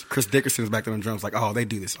 And Chris Dickerson was back there on drums, like, "Oh, they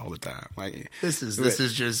do this all the time." Like, this is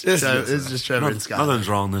just Trevor and Skyler. Nothing's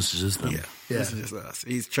wrong. This is just them. Yeah, this is just us.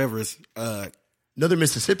 Trevor's another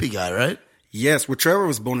Mississippi guy, right? Yes. Well, Trevor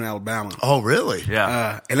was born in Alabama. Oh, really?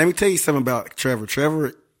 Yeah. And let me tell you something about Trevor.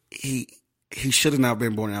 Trevor, he should have not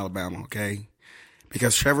been born in Alabama, okay?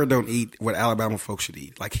 Because Trevor don't eat what Alabama folks should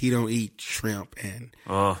eat. Like, he don't eat shrimp and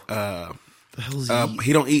the hell is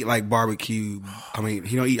he don't eat like barbecue.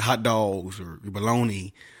 He don't eat hot dogs or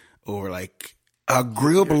bologna or like a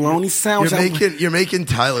grilled bologna sandwich. You're making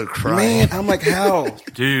Tyler cry. Man, I'm like, how?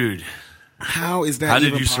 Dude. How is that How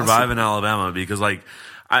even did you possible? survive in Alabama? Because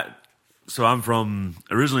so I'm from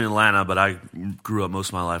originally Atlanta, but I grew up most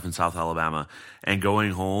of my life in South Alabama. And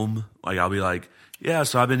going home, I'll be like, yeah,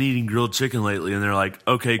 so I've been eating grilled chicken lately. And they're like,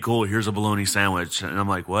 okay, cool, here's a bologna sandwich. And I'm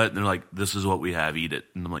like, what? And they're like, this is what we have, eat it.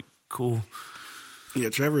 And I'm like, cool. Yeah,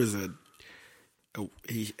 Trevor is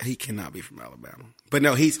he cannot be from Alabama. But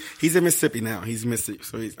no, he's in Mississippi now. He's Mississippi.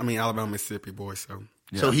 So Alabama, Mississippi boy. So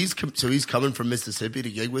yeah. So he's coming from Mississippi to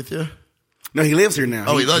gig with you? No, he lives here now.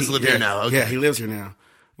 Oh, he does live here now. Okay. Yeah, he lives here now.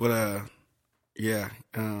 But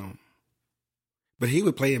but he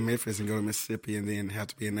would play in Memphis and go to Mississippi and then have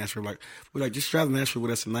to be in Nashville. We're like, just drive to Nashville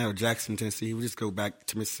with us tonight or Jackson, Tennessee. He would just go back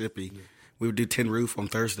to Mississippi. Yeah. We would do Tin Roof on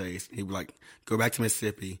Thursdays. He would go back to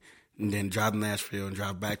Mississippi and then drive to Nashville and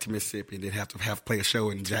drive back to Mississippi and then have to play a show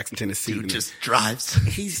in Jackson, Tennessee. Dude just drives.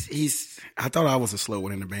 I thought I was a slow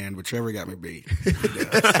one in the band, but Trevor got me beat. He does.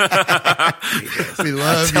 We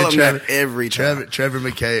love I tell him Trevor. That every time. Trevor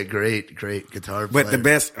McKay, a great guitar player. But the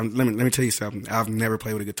best, let me tell you something. I've never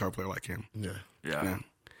played with a guitar player like him. Yeah. Yeah.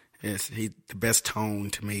 Yes, the best tone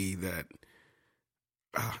to me that,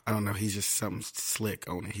 I don't know, he's just something slick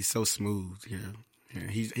on it. He's so smooth, Yeah,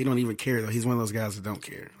 he don't even care though. He's one of those guys that don't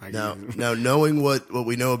care. Now knowing what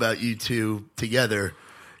we know about you two together,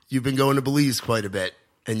 you've been going to Belize quite a bit,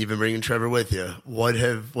 and you've been bringing Trevor with you. What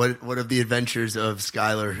have the adventures of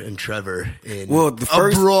Skyelor and Trevor abroad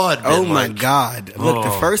been Oh my like? God! Look,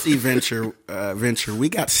 the first venture we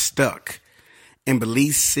got stuck in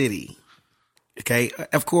Belize City. Okay,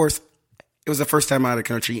 of course, it was the first time out of the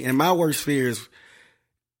country, and my worst fear is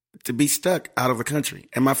to be stuck out of the country.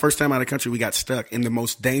 And my first time out of the country, we got stuck in the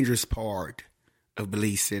most dangerous part of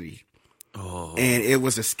Belize City. Oh. And it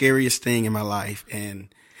was the scariest thing in my life.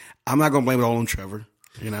 And I'm not going to blame it all on Trevor,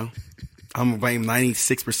 I'm going to blame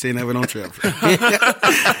 96% of it on Trevor.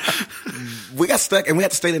 We got stuck and we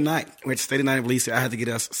had to stay the night. We had to stay the night in Belize City. I had to get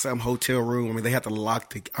us some hotel room. They had to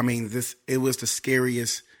lock it was the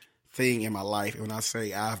scariest thing in my life. And when I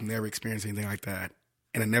say I've never experienced anything like that,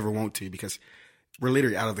 and I never want to, because we're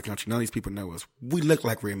literally out of the country. None of these people know us. We look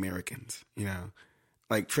like we're Americans,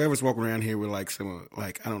 like Trevor's walking around here with like some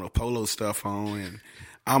like I don't know polo stuff on, and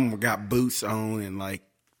I'm got boots on, and like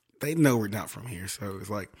they know we're not from here, so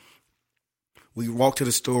it's like we walk to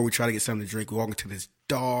the store, we try to get something to drink, we walk into this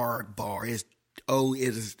dark bar. It's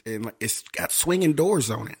got swinging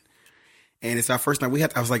doors on it. And it's our first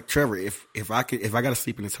night. I was like, Trevor, if I got to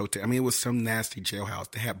sleep in this hotel. I mean, it was some nasty jailhouse.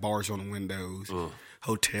 They had bars on the windows,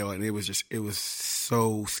 hotel, and it was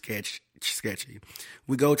so sketchy.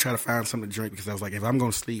 We go try to find something to drink because I was like, if I'm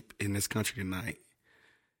going to sleep in this country tonight,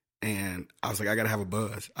 and I was like, I got to have a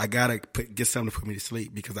buzz. I got to get something to put me to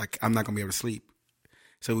sleep because I'm not going to be able to sleep.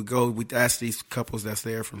 So we ask these couples that's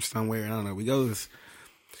there from somewhere. I don't know. We go to this.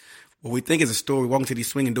 What we think is a store. We walk into these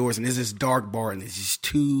swinging doors, and there's this dark bar, and there's these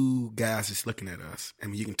two guys just looking at us. I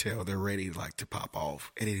mean, you can tell they're ready like to pop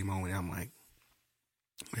off at any moment. I'm like,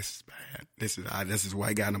 this is bad. This is a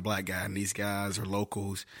white guy and a black guy, and these guys are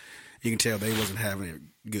locals. You can tell they wasn't having it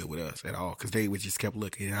good with us at all because they just kept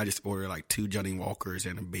looking. I just ordered like 2 Johnny Walkers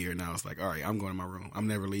and a beer, and I was like, all right, I'm going to my room. I'm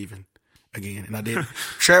never leaving again. And I did.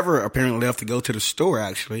 Trevor apparently left to go to the store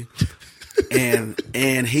actually,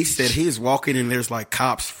 and he said he was walking, and there's like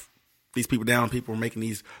cops. These people down, people were making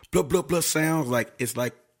these blah, blah, blah sounds like it's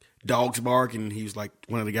like dogs barking. He was like,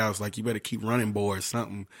 one of the guys was like, you better keep running, boy, or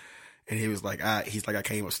something. And he was like, I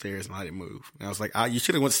came upstairs and I didn't move. And I was like, you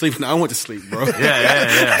should have went to sleep. No, I went to sleep, bro.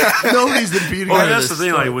 Yeah. Nobody's been beating Well, that's the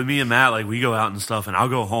thing. Like with me and Matt, like we go out and stuff, and I'll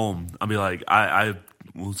go home. I'll be like, I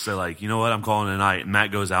will say like, you know what, I'm calling it a night. And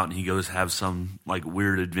Matt goes out and he goes have some like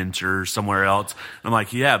weird adventure somewhere else. And I'm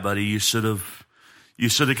like, yeah, buddy, you should have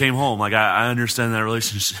came home. Like I understand that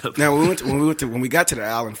relationship. Now when we got to the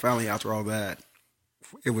island finally after all that,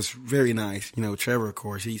 it was very nice. You know, Trevor, of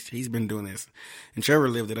course, he's been doing this, and Trevor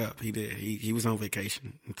lived it up. He did. He was on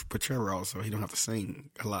vacation, but Trevor also he don't have to sing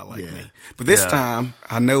a lot like me. But this time,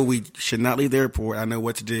 I know we should not leave the airport. I know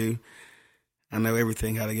what to do. I know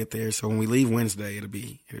everything how to get there. So when we leave Wednesday, it'll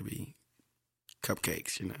be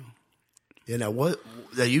cupcakes. You know. Yeah, now what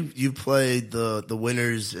you played the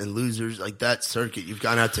winners and losers like that circuit. You've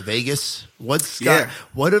gone out to Vegas. What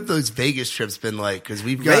have those Vegas trips been like? Because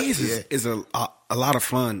we've got Vegas is a lot of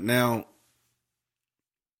fun. Now,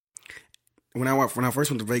 when I first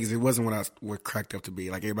went to Vegas, it wasn't what cracked up to be.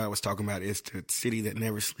 Like everybody was talking about, it's the city that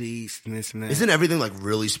never sleeps and this and that. Isn't everything like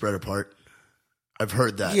really spread apart? I've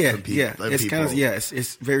heard that. From people. Yeah. It's kind of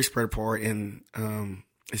it's very spread apart, and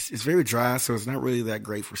it's very dry, so it's not really that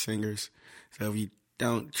great for singers. So if you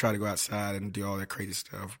don't try to go outside and do all that crazy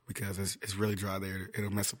stuff because it's really dry there,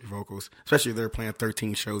 it'll mess up your vocals, especially if they're playing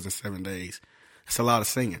 13 shows in 7 days. It's a lot of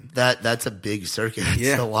singing. That's a big circuit.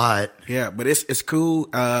 It's a lot. Yeah, but it's cool.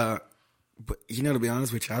 But, you know, to be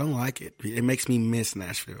honest with you, I don't like it. It makes me miss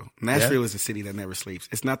Nashville. Nashville is a city that never sleeps.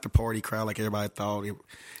 It's not the party crowd like everybody thought.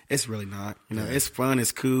 It's really not. You know, it's fun.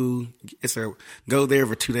 It's cool. Go there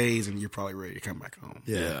for 2 days and you're probably ready to come back home.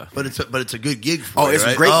 Yeah. But it's a good gig for you, it's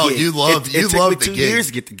right? a great gig. You love it took me the 2 gig. years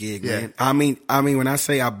to get the gig, man. I mean, when I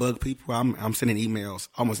say I bug people, I'm sending emails.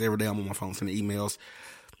 Almost every day I'm on my phone sending emails,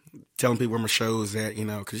 telling people where my show's at, you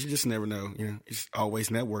know, because you just never know. You know, it's always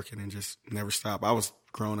networking and just never stop. I was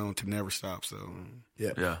grown on to never stop. So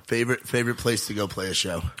yeah. Favorite place to go play a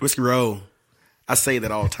show? Whiskey Row. I say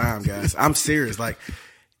that all the time, guys. I'm serious. Like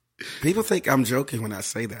people think I'm joking when I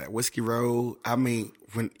say that. Whiskey Row. I mean,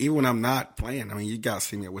 even when I'm not playing, I mean, you guys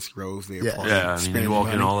see me at Whiskey Row's there. Yeah. I mean, you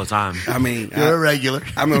walk in all the time. I mean, you're a regular.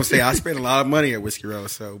 I'm gonna say I spend a lot of money at Whiskey Row.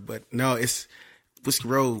 So, but no, it's Whiskey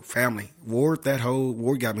Row family. Ward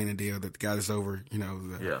got me in a deal that the guy that's over, you know,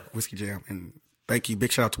 the Whiskey Jam. And thank you.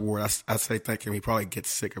 Big shout out to Ward. I say thank him. He probably gets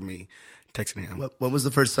sick of me texting him. When was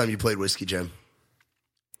the first time you played Whiskey Jam?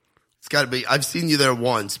 It's got to be. I've seen you there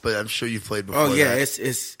once, but I'm sure you've played before. Oh yeah,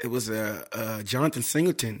 that. it was Jonathan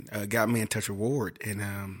Singleton got me in touch with Ward,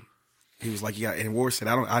 and he was like, yeah. And Ward said,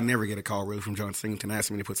 I never get a call really from Jonathan Singleton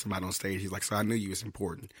asking me to put somebody on stage. He's like, so I knew you was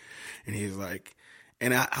important, and he was like,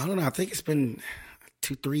 and I don't know. I think it's been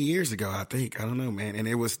 2-3 years ago. I don't know, man. And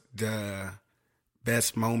it was the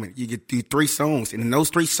best moment. You get through 3 songs, and in those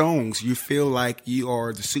 3 songs, you feel like you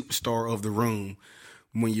are the superstar of the room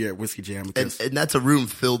when you're at Whiskey Jam. And that's a room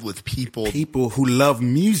filled with people who love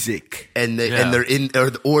music, and they're in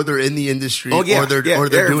or they're in the industry. Oh yeah, or they're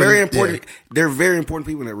doing, very important. Yeah. They're very important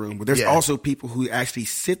people in that room. But there's also people who actually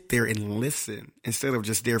sit there and listen instead of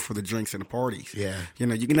just there for the drinks and the parties. Yeah, you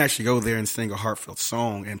know, you can actually go there and sing a heartfelt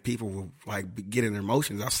song, and people will like get in their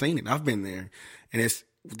emotions. I've seen it. I've been there, and it's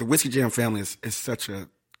the Whiskey Jam family is such a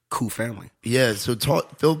cool family. Yeah, so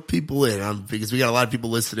fill people in because we got a lot of people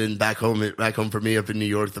listening back home for me up in New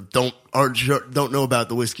York that don't know about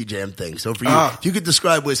the Whiskey Jam thing. So for you, if you could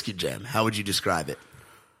describe Whiskey Jam, how would you describe it?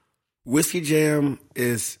 Whiskey Jam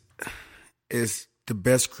is the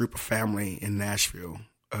best group of family in Nashville.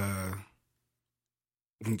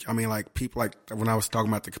 I mean, like people like when I was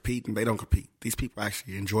talking about the competing, they don't compete. These people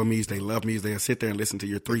actually enjoy music. They love music. They'll sit there and listen to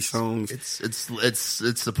your 3 songs.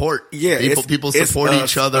 It's support. Yeah, people support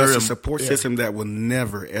each other. It's a support system that will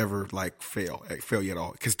never ever like fail you at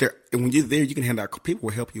all. Because when you're there, you can hand out. People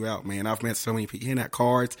will help you out, man. I've met so many people. You hand out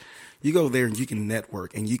cards. You go there and you can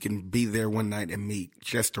network, and you can be there one night and meet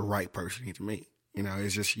just the right person you need to meet. You know,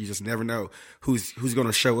 it's just you just never know who's going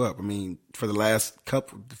to show up. I mean, for the last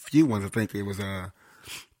few ones, I think it was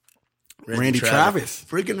Randy Travis.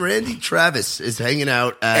 Freaking Randy Travis is hanging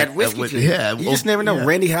out at Whiskey Jam. Yeah. You just never know. Yeah.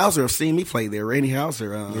 Randy Hauser have seen me play there. Randy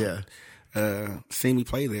Hauser seen me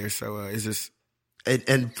play there. So it's just...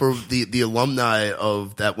 And for the alumni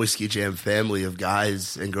of that Whiskey Jam family of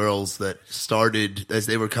guys and girls that started as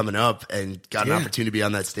they were coming up and got an opportunity to be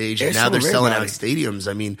on that stage, and now they're selling out stadiums.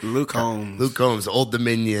 I mean, Luke Holmes, Old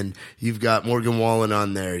Dominion. You've got Morgan Wallen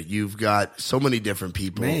on there. You've got so many different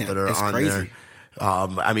people that are on crazy. there.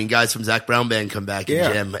 I mean, guys from Zach Brown Band come back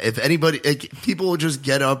and jam. If anybody, people will just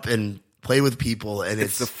get up and play with people, and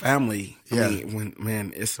it's a family. Yeah, I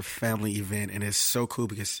mean, it's a family event, and it's so cool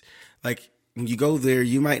because, like, when you go there,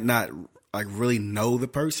 you might not like really know the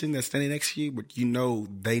person that's standing next to you, but you know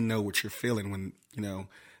they know what you're feeling when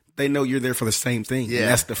they know you're there for the same thing. Yeah, and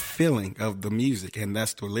that's the feeling of the music, and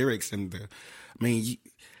that's the lyrics, and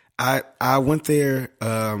I went there.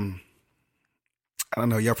 I don't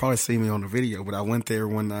know, y'all probably see me on the video, but I went there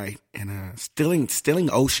one night and Stilling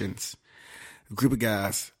Oceans, a group of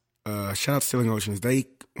guys. Shout out to Stilling Oceans.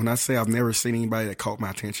 When I say I've never seen anybody that caught my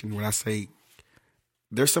attention, when I say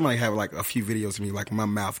there's somebody have like a few videos of me, like my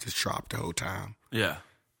mouth just dropped the whole time. Yeah.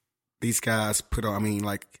 These guys put on, I mean,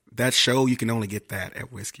 like that show, you can only get that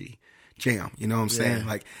at Whiskey Jam. You know what I'm saying?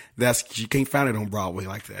 Like you can't find it on Broadway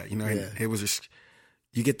like that. You know, it was just.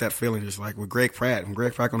 You get that feeling just like with Greg Pratt. When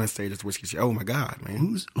Greg Pratt on that stage at Whiskey, oh my God,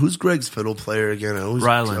 man. Who's Greg's fiddle player again?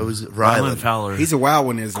 Rylan Fowler. He's a wild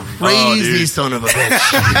one, isn't he? Crazy son of a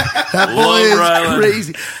bitch. That boy is Rylan.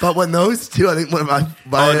 Crazy. But when those two, I think one of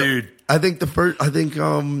dude. I think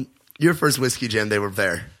your first Whiskey Jam, they were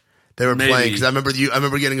there. They were playing because I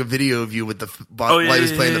remember getting a video of you with while he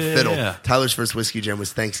was playing the fiddle. Yeah. Tyler's first Whiskey Jam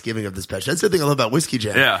was Thanksgiving of this past year. That's the thing I love about Whiskey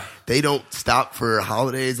Jam. Yeah. They don't stop for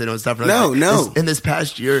holidays. They don't stop for no. In this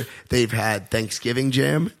past year, they've had Thanksgiving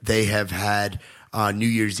Jam. They have had New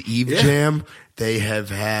Year's Eve Jam. They have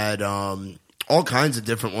had all kinds of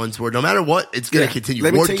different ones where no matter what, it's going to continue.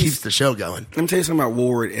 Ward keeps the show going. Let me tell you something about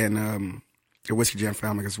Ward and the Whiskey Jam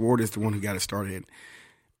family, because Ward is the one who got it started.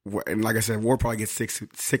 And like I said, Ward probably gets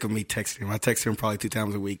sick of me texting him. I text him probably 2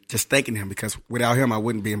 times a week, just thanking him, because without him, I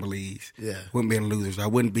wouldn't be in Belize. Yeah. Wouldn't be in Losers. I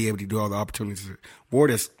wouldn't be able to do all the opportunities.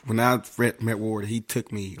 When I met Ward, he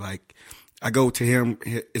took me, like, I go to him,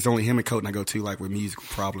 it's only him and Colton I go to, like, with musical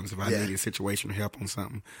problems if I need a situation or help on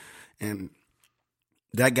something. And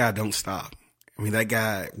that guy don't stop. I mean, that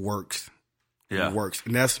guy works. Yeah. He works.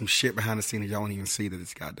 And that's some shit behind the scenes y'all don't even see that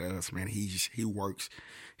this guy does, man. He works.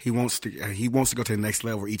 He wants to go to the next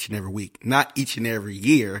level each and every week. Not each and every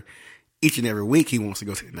year. Each and every week he wants to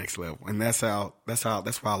go to the next level. And that's what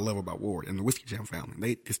I love about Ward and the Whiskey Jam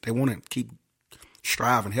family. They want to keep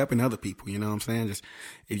striving, helping other people, you know what I'm saying? Just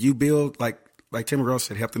if you build like Tim McGraw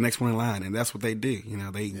said, help the next one in line, and that's what they do. You know,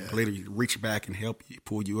 they literally reach back and help you,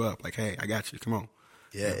 pull you up, like, hey, I got you, come on.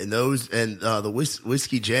 Yeah, and the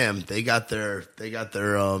Whiskey Jam, they got their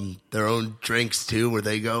own drinks too, where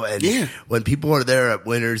they go and when people are there at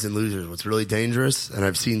Winners and Losers, what's really dangerous, and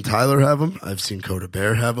I've seen Tyler have them, I've seen Coda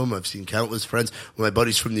Bear have them, I've seen countless friends. When my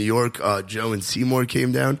buddies from New York, Joe and Seymour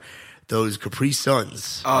came down, those Capri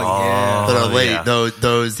Suns, that are late,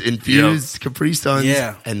 those infused Capri Suns,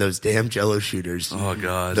 and those damn Jello shooters. Oh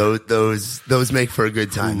God, those make for a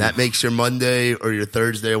good time. Ooh. That makes your Monday or your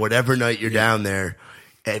Thursday or whatever night you're down there.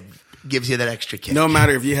 It gives you that extra kick. No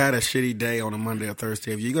matter if you had a shitty day on a Monday or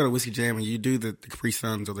Thursday, if you go to Whiskey Jam and you do the Capri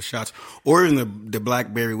Suns or the shots, or even the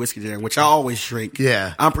Blackberry Whiskey Jam, which I always drink.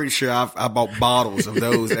 Yeah. I'm pretty sure I bought bottles of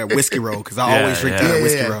those at Whiskey Roll, because I always drink that at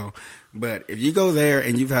Whiskey Roll. But if you go there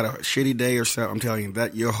and you've had a shitty day or something, I'm telling you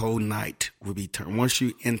that your whole night will be turned. Once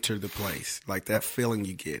you enter the place, like that feeling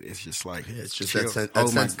you get, it's just like it's just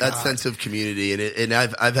that sense of community. And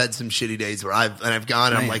I've had some shitty days where I've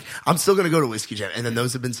gone. And I'm like, I'm still gonna go to Whiskey Jam, and then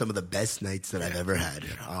those have been some of the best nights that I've ever had.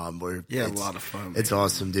 Where a lot of fun. Man. It's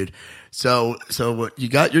awesome, dude. So what, you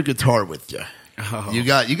got your guitar with you? Oh. You're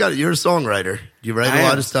a songwriter. You write a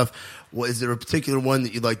lot of stuff. Well, is there a particular one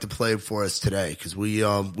that you'd like to play for us today? Because we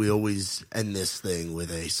always end this thing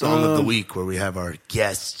with a song of the week where we have our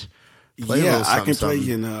guest play I can play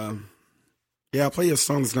you Yeah, I'll play you a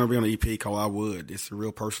song that's going to be on the EP called I Would. It's a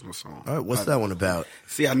real personal song. All right, what's that one about?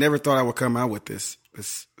 See, I never thought I would come out with this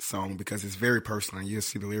song because it's very personal. You'll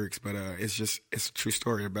see the lyrics, but it's a true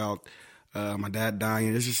story about my dad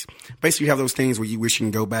dying. It's just basically you have those things where you wish you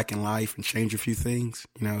can go back in life and change a few things.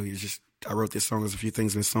 You know, I wrote this song. There's a few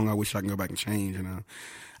things in this song I wish I can go back and change. And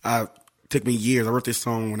took me years. I wrote this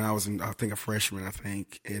song when I was a freshman,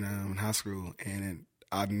 in high school, and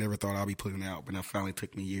I never thought I'd be putting it out, but it finally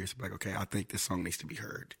took me years to be like, okay, I think this song needs to be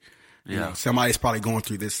heard. You know, somebody's probably going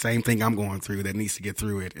through this same thing I'm going through that needs to get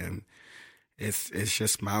through it, and it's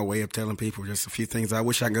just my way of telling people just a few things I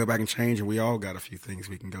wish I could go back and change, and we all got a few things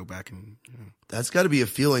we can go back and. You know. That's got to be a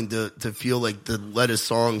feeling to feel like to let a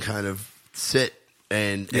song kind of sit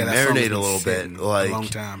and marinate a little bit, like a long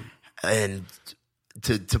time, and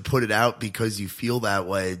to put it out because you feel that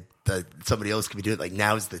way. That somebody else could be doing it. Like,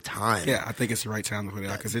 now's the time. Yeah, I think it's the right time to put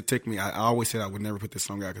it out because it took me. I always said I would never put this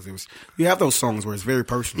song out because you have those songs where it's very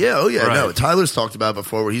personal. Yeah, right. No. Tyler's talked about it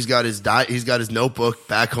before where he's got his notebook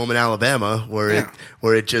back home in Alabama where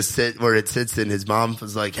it sits and his mom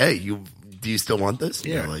was like, "Hey, do you still want this?"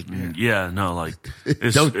 Yeah, like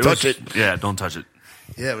don't touch it. Yeah, don't touch it.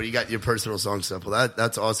 Yeah, when you got your personal song sample,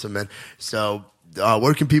 that's awesome, man. So.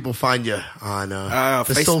 Where can people find you on the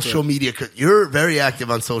Facebook. social media? You're very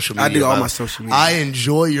active on social media. I do all my social media. I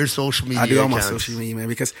enjoy your social media. I do all accounts. my social media, man,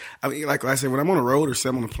 because I mean, like I said, when I'm on the road or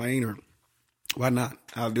I'm on a plane or why not?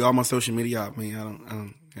 I'll do all my social media. I mean, I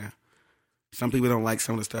don't. Yeah. Some people don't like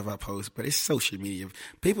some of the stuff I post, but it's social media.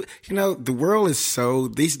 People, the world is so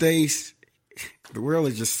these days. The world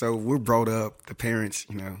is just so, we're brought up, the parents,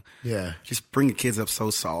 just bring the kids up so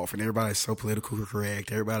soft, and everybody's so politically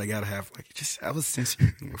correct. Everybody got to have, just have a sense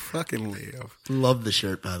of fucking live. Love the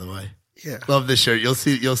shirt, by the way. Yeah. Love this shirt. You'll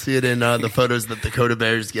see it in the photos that Dakota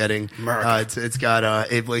Bear's getting. It's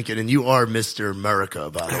got Abe Lincoln, and you are Mr.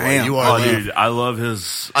 America, by the way. am. You are. Dude, I love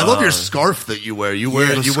his. I love your scarf that you wear. You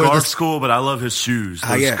wear the scarf's cool, but I love his shoes.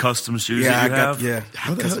 Those custom shoes that you have.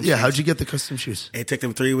 How'd you get the custom shoes? It took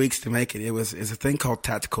them 3 weeks to make it. It's a thing called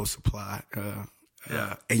Tactical Supply. And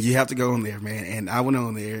you have to go on there, man. And I went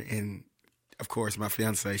on there, and of course, my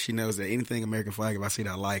fiance, she knows that anything American flag, if I see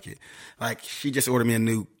that, I like it. Like, she just ordered me a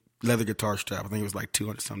new leather guitar strap. I think it was like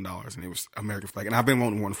 $200 some, and it was American flag. And I've been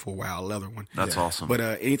wanting one for a while, a leather one. That's awesome. But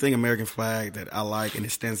anything American flag that I like and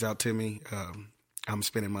it stands out to me, I'm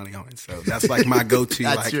spending money on it. So that's like my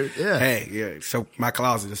go-to. So my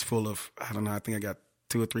closet is full of, I don't know, I think I got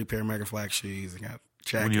 2 or 3 pair of American flag shoes. I got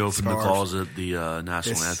jackets, when you open scarves. The closet, the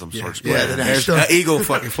national anthem starts playing. Yeah, the national eagle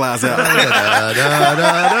fucking flies out.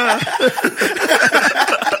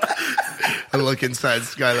 I look inside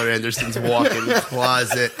Skyelor Anderson's walk-in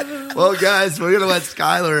closet. Well, guys, we're going to let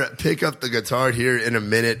Skyelor pick up the guitar here in a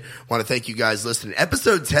minute. Want to thank you guys listening.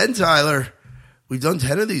 Episode 10, Tyler. We've done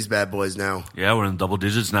 10 of these bad boys now. Yeah, we're in double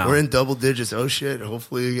digits now. We're in double digits. Oh, shit.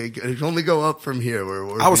 Hopefully, it can only go up from here.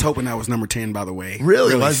 I was hoping that was number 10, by the way.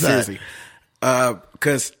 Really? Why's seriously.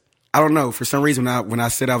 Because, I don't know, for some reason, when I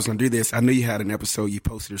said I was going to do this, I knew you had an episode you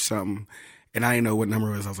posted or something. And I didn't know what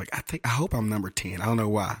number it was. I was like, I hope I'm number 10. I don't know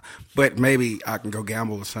why. But maybe I can go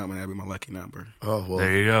gamble or something. That'd be my lucky number. Oh, well.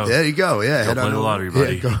 There you go. There you go. Yeah. Go play the lottery,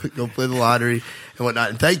 buddy. Yeah, go play the lottery and whatnot.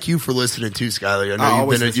 And thank you for listening too, Skyler. I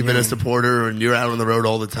know you've been a supporter and you're out on the road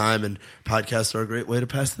all the time, and podcasts are a great way to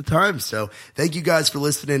pass the time. So thank you guys for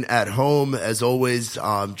listening at home. As always,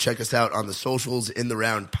 check us out on the socials, In the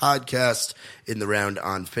Round Podcast, In the Round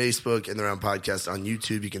on Facebook, In the Round Podcast on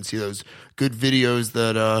YouTube. You can see those good videos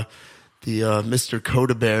that, the Mr.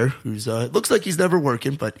 Coda Bear, who's looks like he's never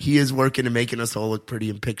working, but he is working and making us all look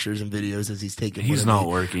pretty in pictures and videos as he's taking. He's not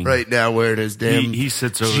working right now. Wearing his damn he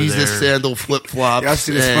sits over Jesus there. Sandal flip flops. I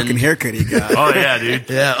see this fucking haircut he got. Oh yeah,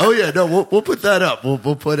 dude. Yeah. Oh yeah. No, we'll put that up. We'll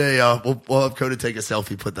put we'll have Coda take a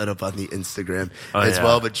selfie. Put that up on the Instagram as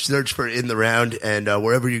well. But search for In the Round, and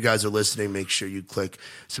wherever you guys are listening, make sure you click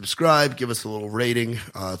subscribe, give us a little rating,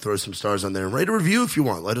 throw some stars on there, and write a review if you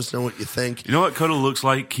want. Let us know what you think. You know what Coda looks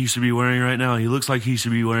like he should be wearing right now? He looks like he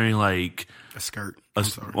should be wearing like a skirt.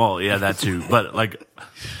 Well, yeah, that too. But like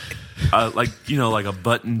a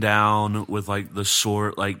button down with like the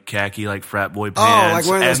short, like khaki, like frat boy pants. Oh, like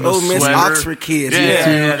one of those old Miss Oxford kids.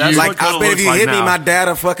 Yeah, that's like, what Coda I bet if you looks hit like me, now. my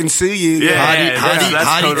dad'll fucking sue you. Yeah,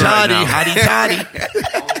 Hottie toddy.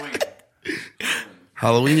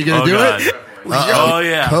 Halloween, you gonna do it? Oh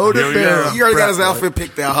yeah, Coda Bear. You already got his outfit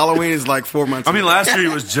picked out. Halloween is like 4 months. I mean, last year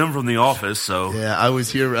it was Jim from The Office. So yeah, I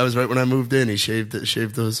was here. I was right when I moved in. He shaved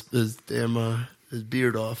his damn his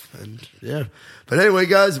beard off, and yeah. But anyway,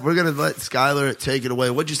 guys, we're gonna let Skyler take it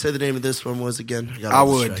away. What'd you say the name of this one was again? I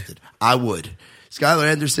Would. I Would.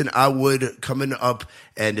 Skyelor Anderson, I would, coming up,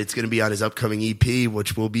 and it's going to be on his upcoming EP,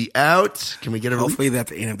 which will be out. Can we get a Hopefully at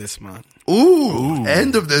the end of this month. Ooh,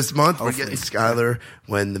 end of this month. Hopefully. We're getting Skyelor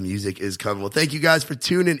when the music is coming. Well, thank you guys for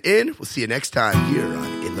tuning in. We'll see you next time here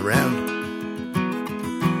on In the Round.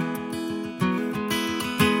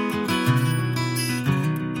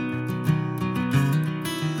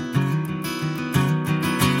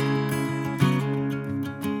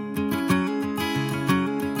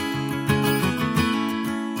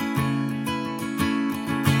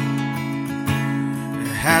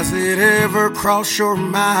 Has it ever crossed your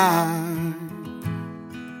mind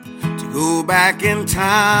to go back in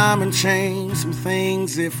time and change some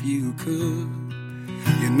things if you could?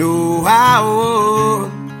 You know I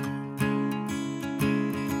would.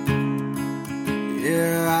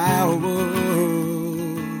 Yeah, I would.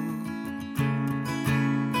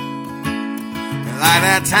 Like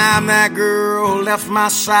that time that girl left my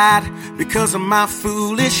side because of my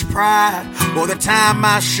foolish pride, or the time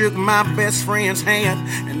I shook my best friend's hand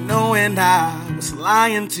and knowing I was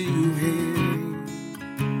lying to him.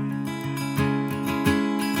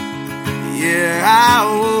 Yeah, I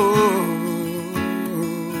would.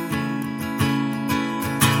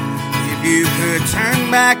 If you could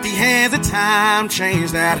turn back the hands of time,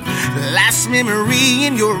 change that last memory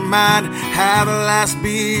in your mind, have a last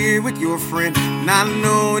beer with your friend, not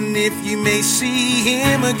knowing if you may see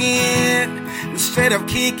him again. Instead of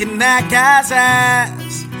kicking that guy's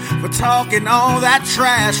ass for talking all that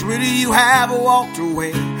trash, would you have walked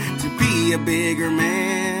away to be a bigger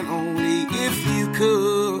man? Only if you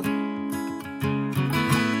could.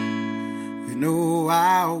 You know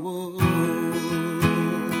I would.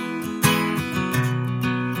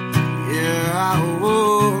 Yeah, I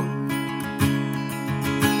would.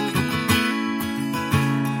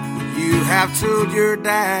 You have told your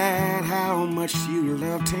dad how much you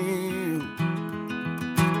loved him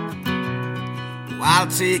while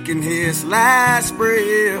taking his last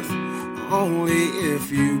breath, only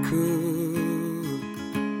if you could.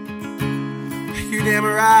 You damn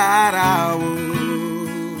right I would.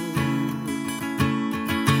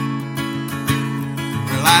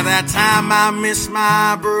 Like that time I missed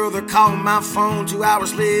my brother, called my phone, 2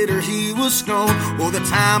 hours later he was gone. Or the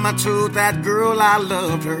time I told that girl I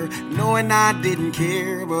loved her, knowing I didn't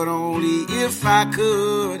care, but only if I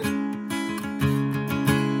could.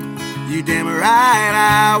 You damn right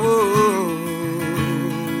I would.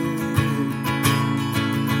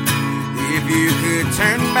 If you could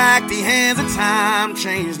turn back the hands of time,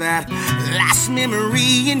 change that last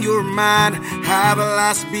memory in your mind, have a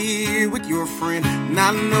last beer with your friend,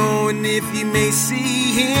 not knowing if you may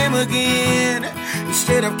see him again.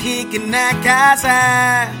 Instead of kicking that guy's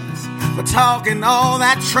ass for talking all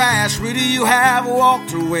that trash, would you have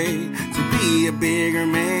walked away to be a bigger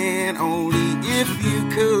man? Only if you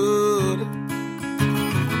could.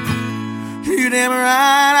 You damn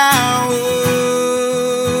right I would.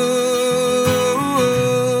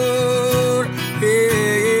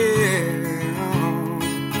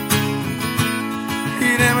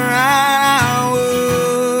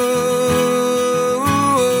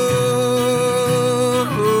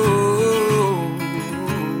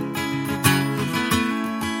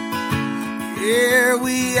 Yeah,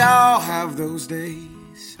 we all have those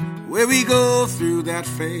days where we go through that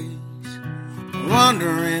phase,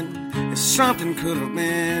 wondering if something could have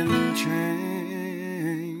been changed.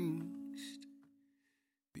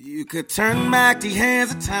 You could turn back the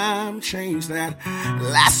hands of time, change that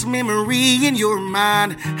last memory in your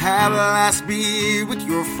mind, have a last beer with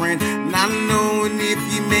your friend, not knowing if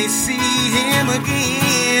you may see him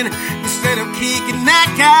again. Instead of kicking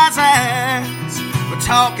that guy's ass for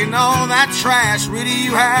talking all that trash, would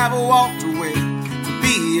you have walked away to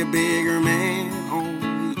be a bigger man?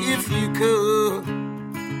 Only if you could.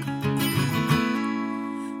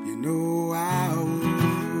 You know I would.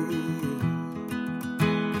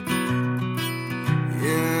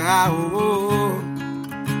 Yeah, I would.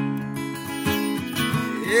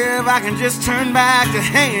 Yeah, if I can just turn back the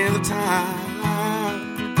hands of time.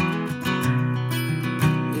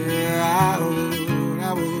 Yeah, I would.